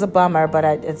that this was a bummer, but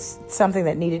it's something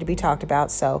that needed to be talked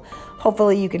about. So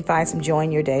hopefully you can find some joy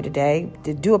in your day today.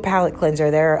 To do a palate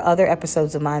cleanser, there are other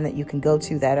episodes of mine that you can go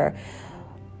to that are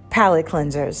palate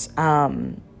cleansers,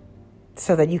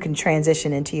 so that you can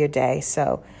transition into your day.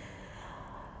 So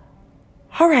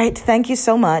all right. Thank you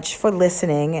so much for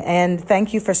listening. And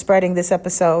thank you for spreading this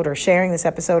episode or sharing this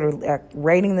episode or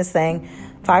rating this thing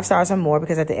 5 stars or more,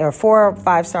 because or 4 or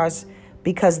 5 stars,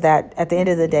 because that at the end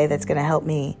of the day, that's going to help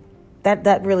me.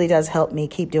 That really does help me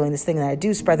keep doing this thing that I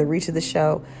do, spread the reach of the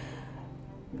show,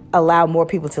 allow more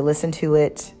people to listen to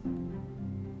it,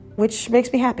 which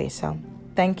makes me happy. So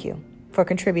thank you for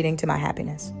contributing to my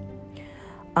happiness.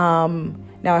 Now,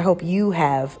 I hope you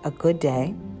have a good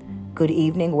day. Good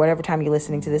evening, whatever time you're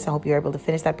listening to this. I hope you're able to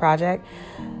finish that project.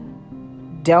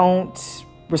 Don't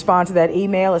respond to that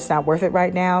email. It's not worth it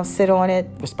right now. Sit on it.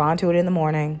 Respond to it in the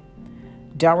morning.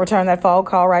 Don't return that phone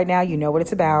call right now. You know what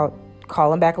it's about.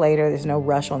 Call them back later. There's no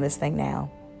rush on this thing now.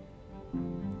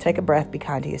 Take a breath. Be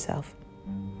kind to yourself.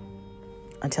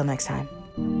 Until next time.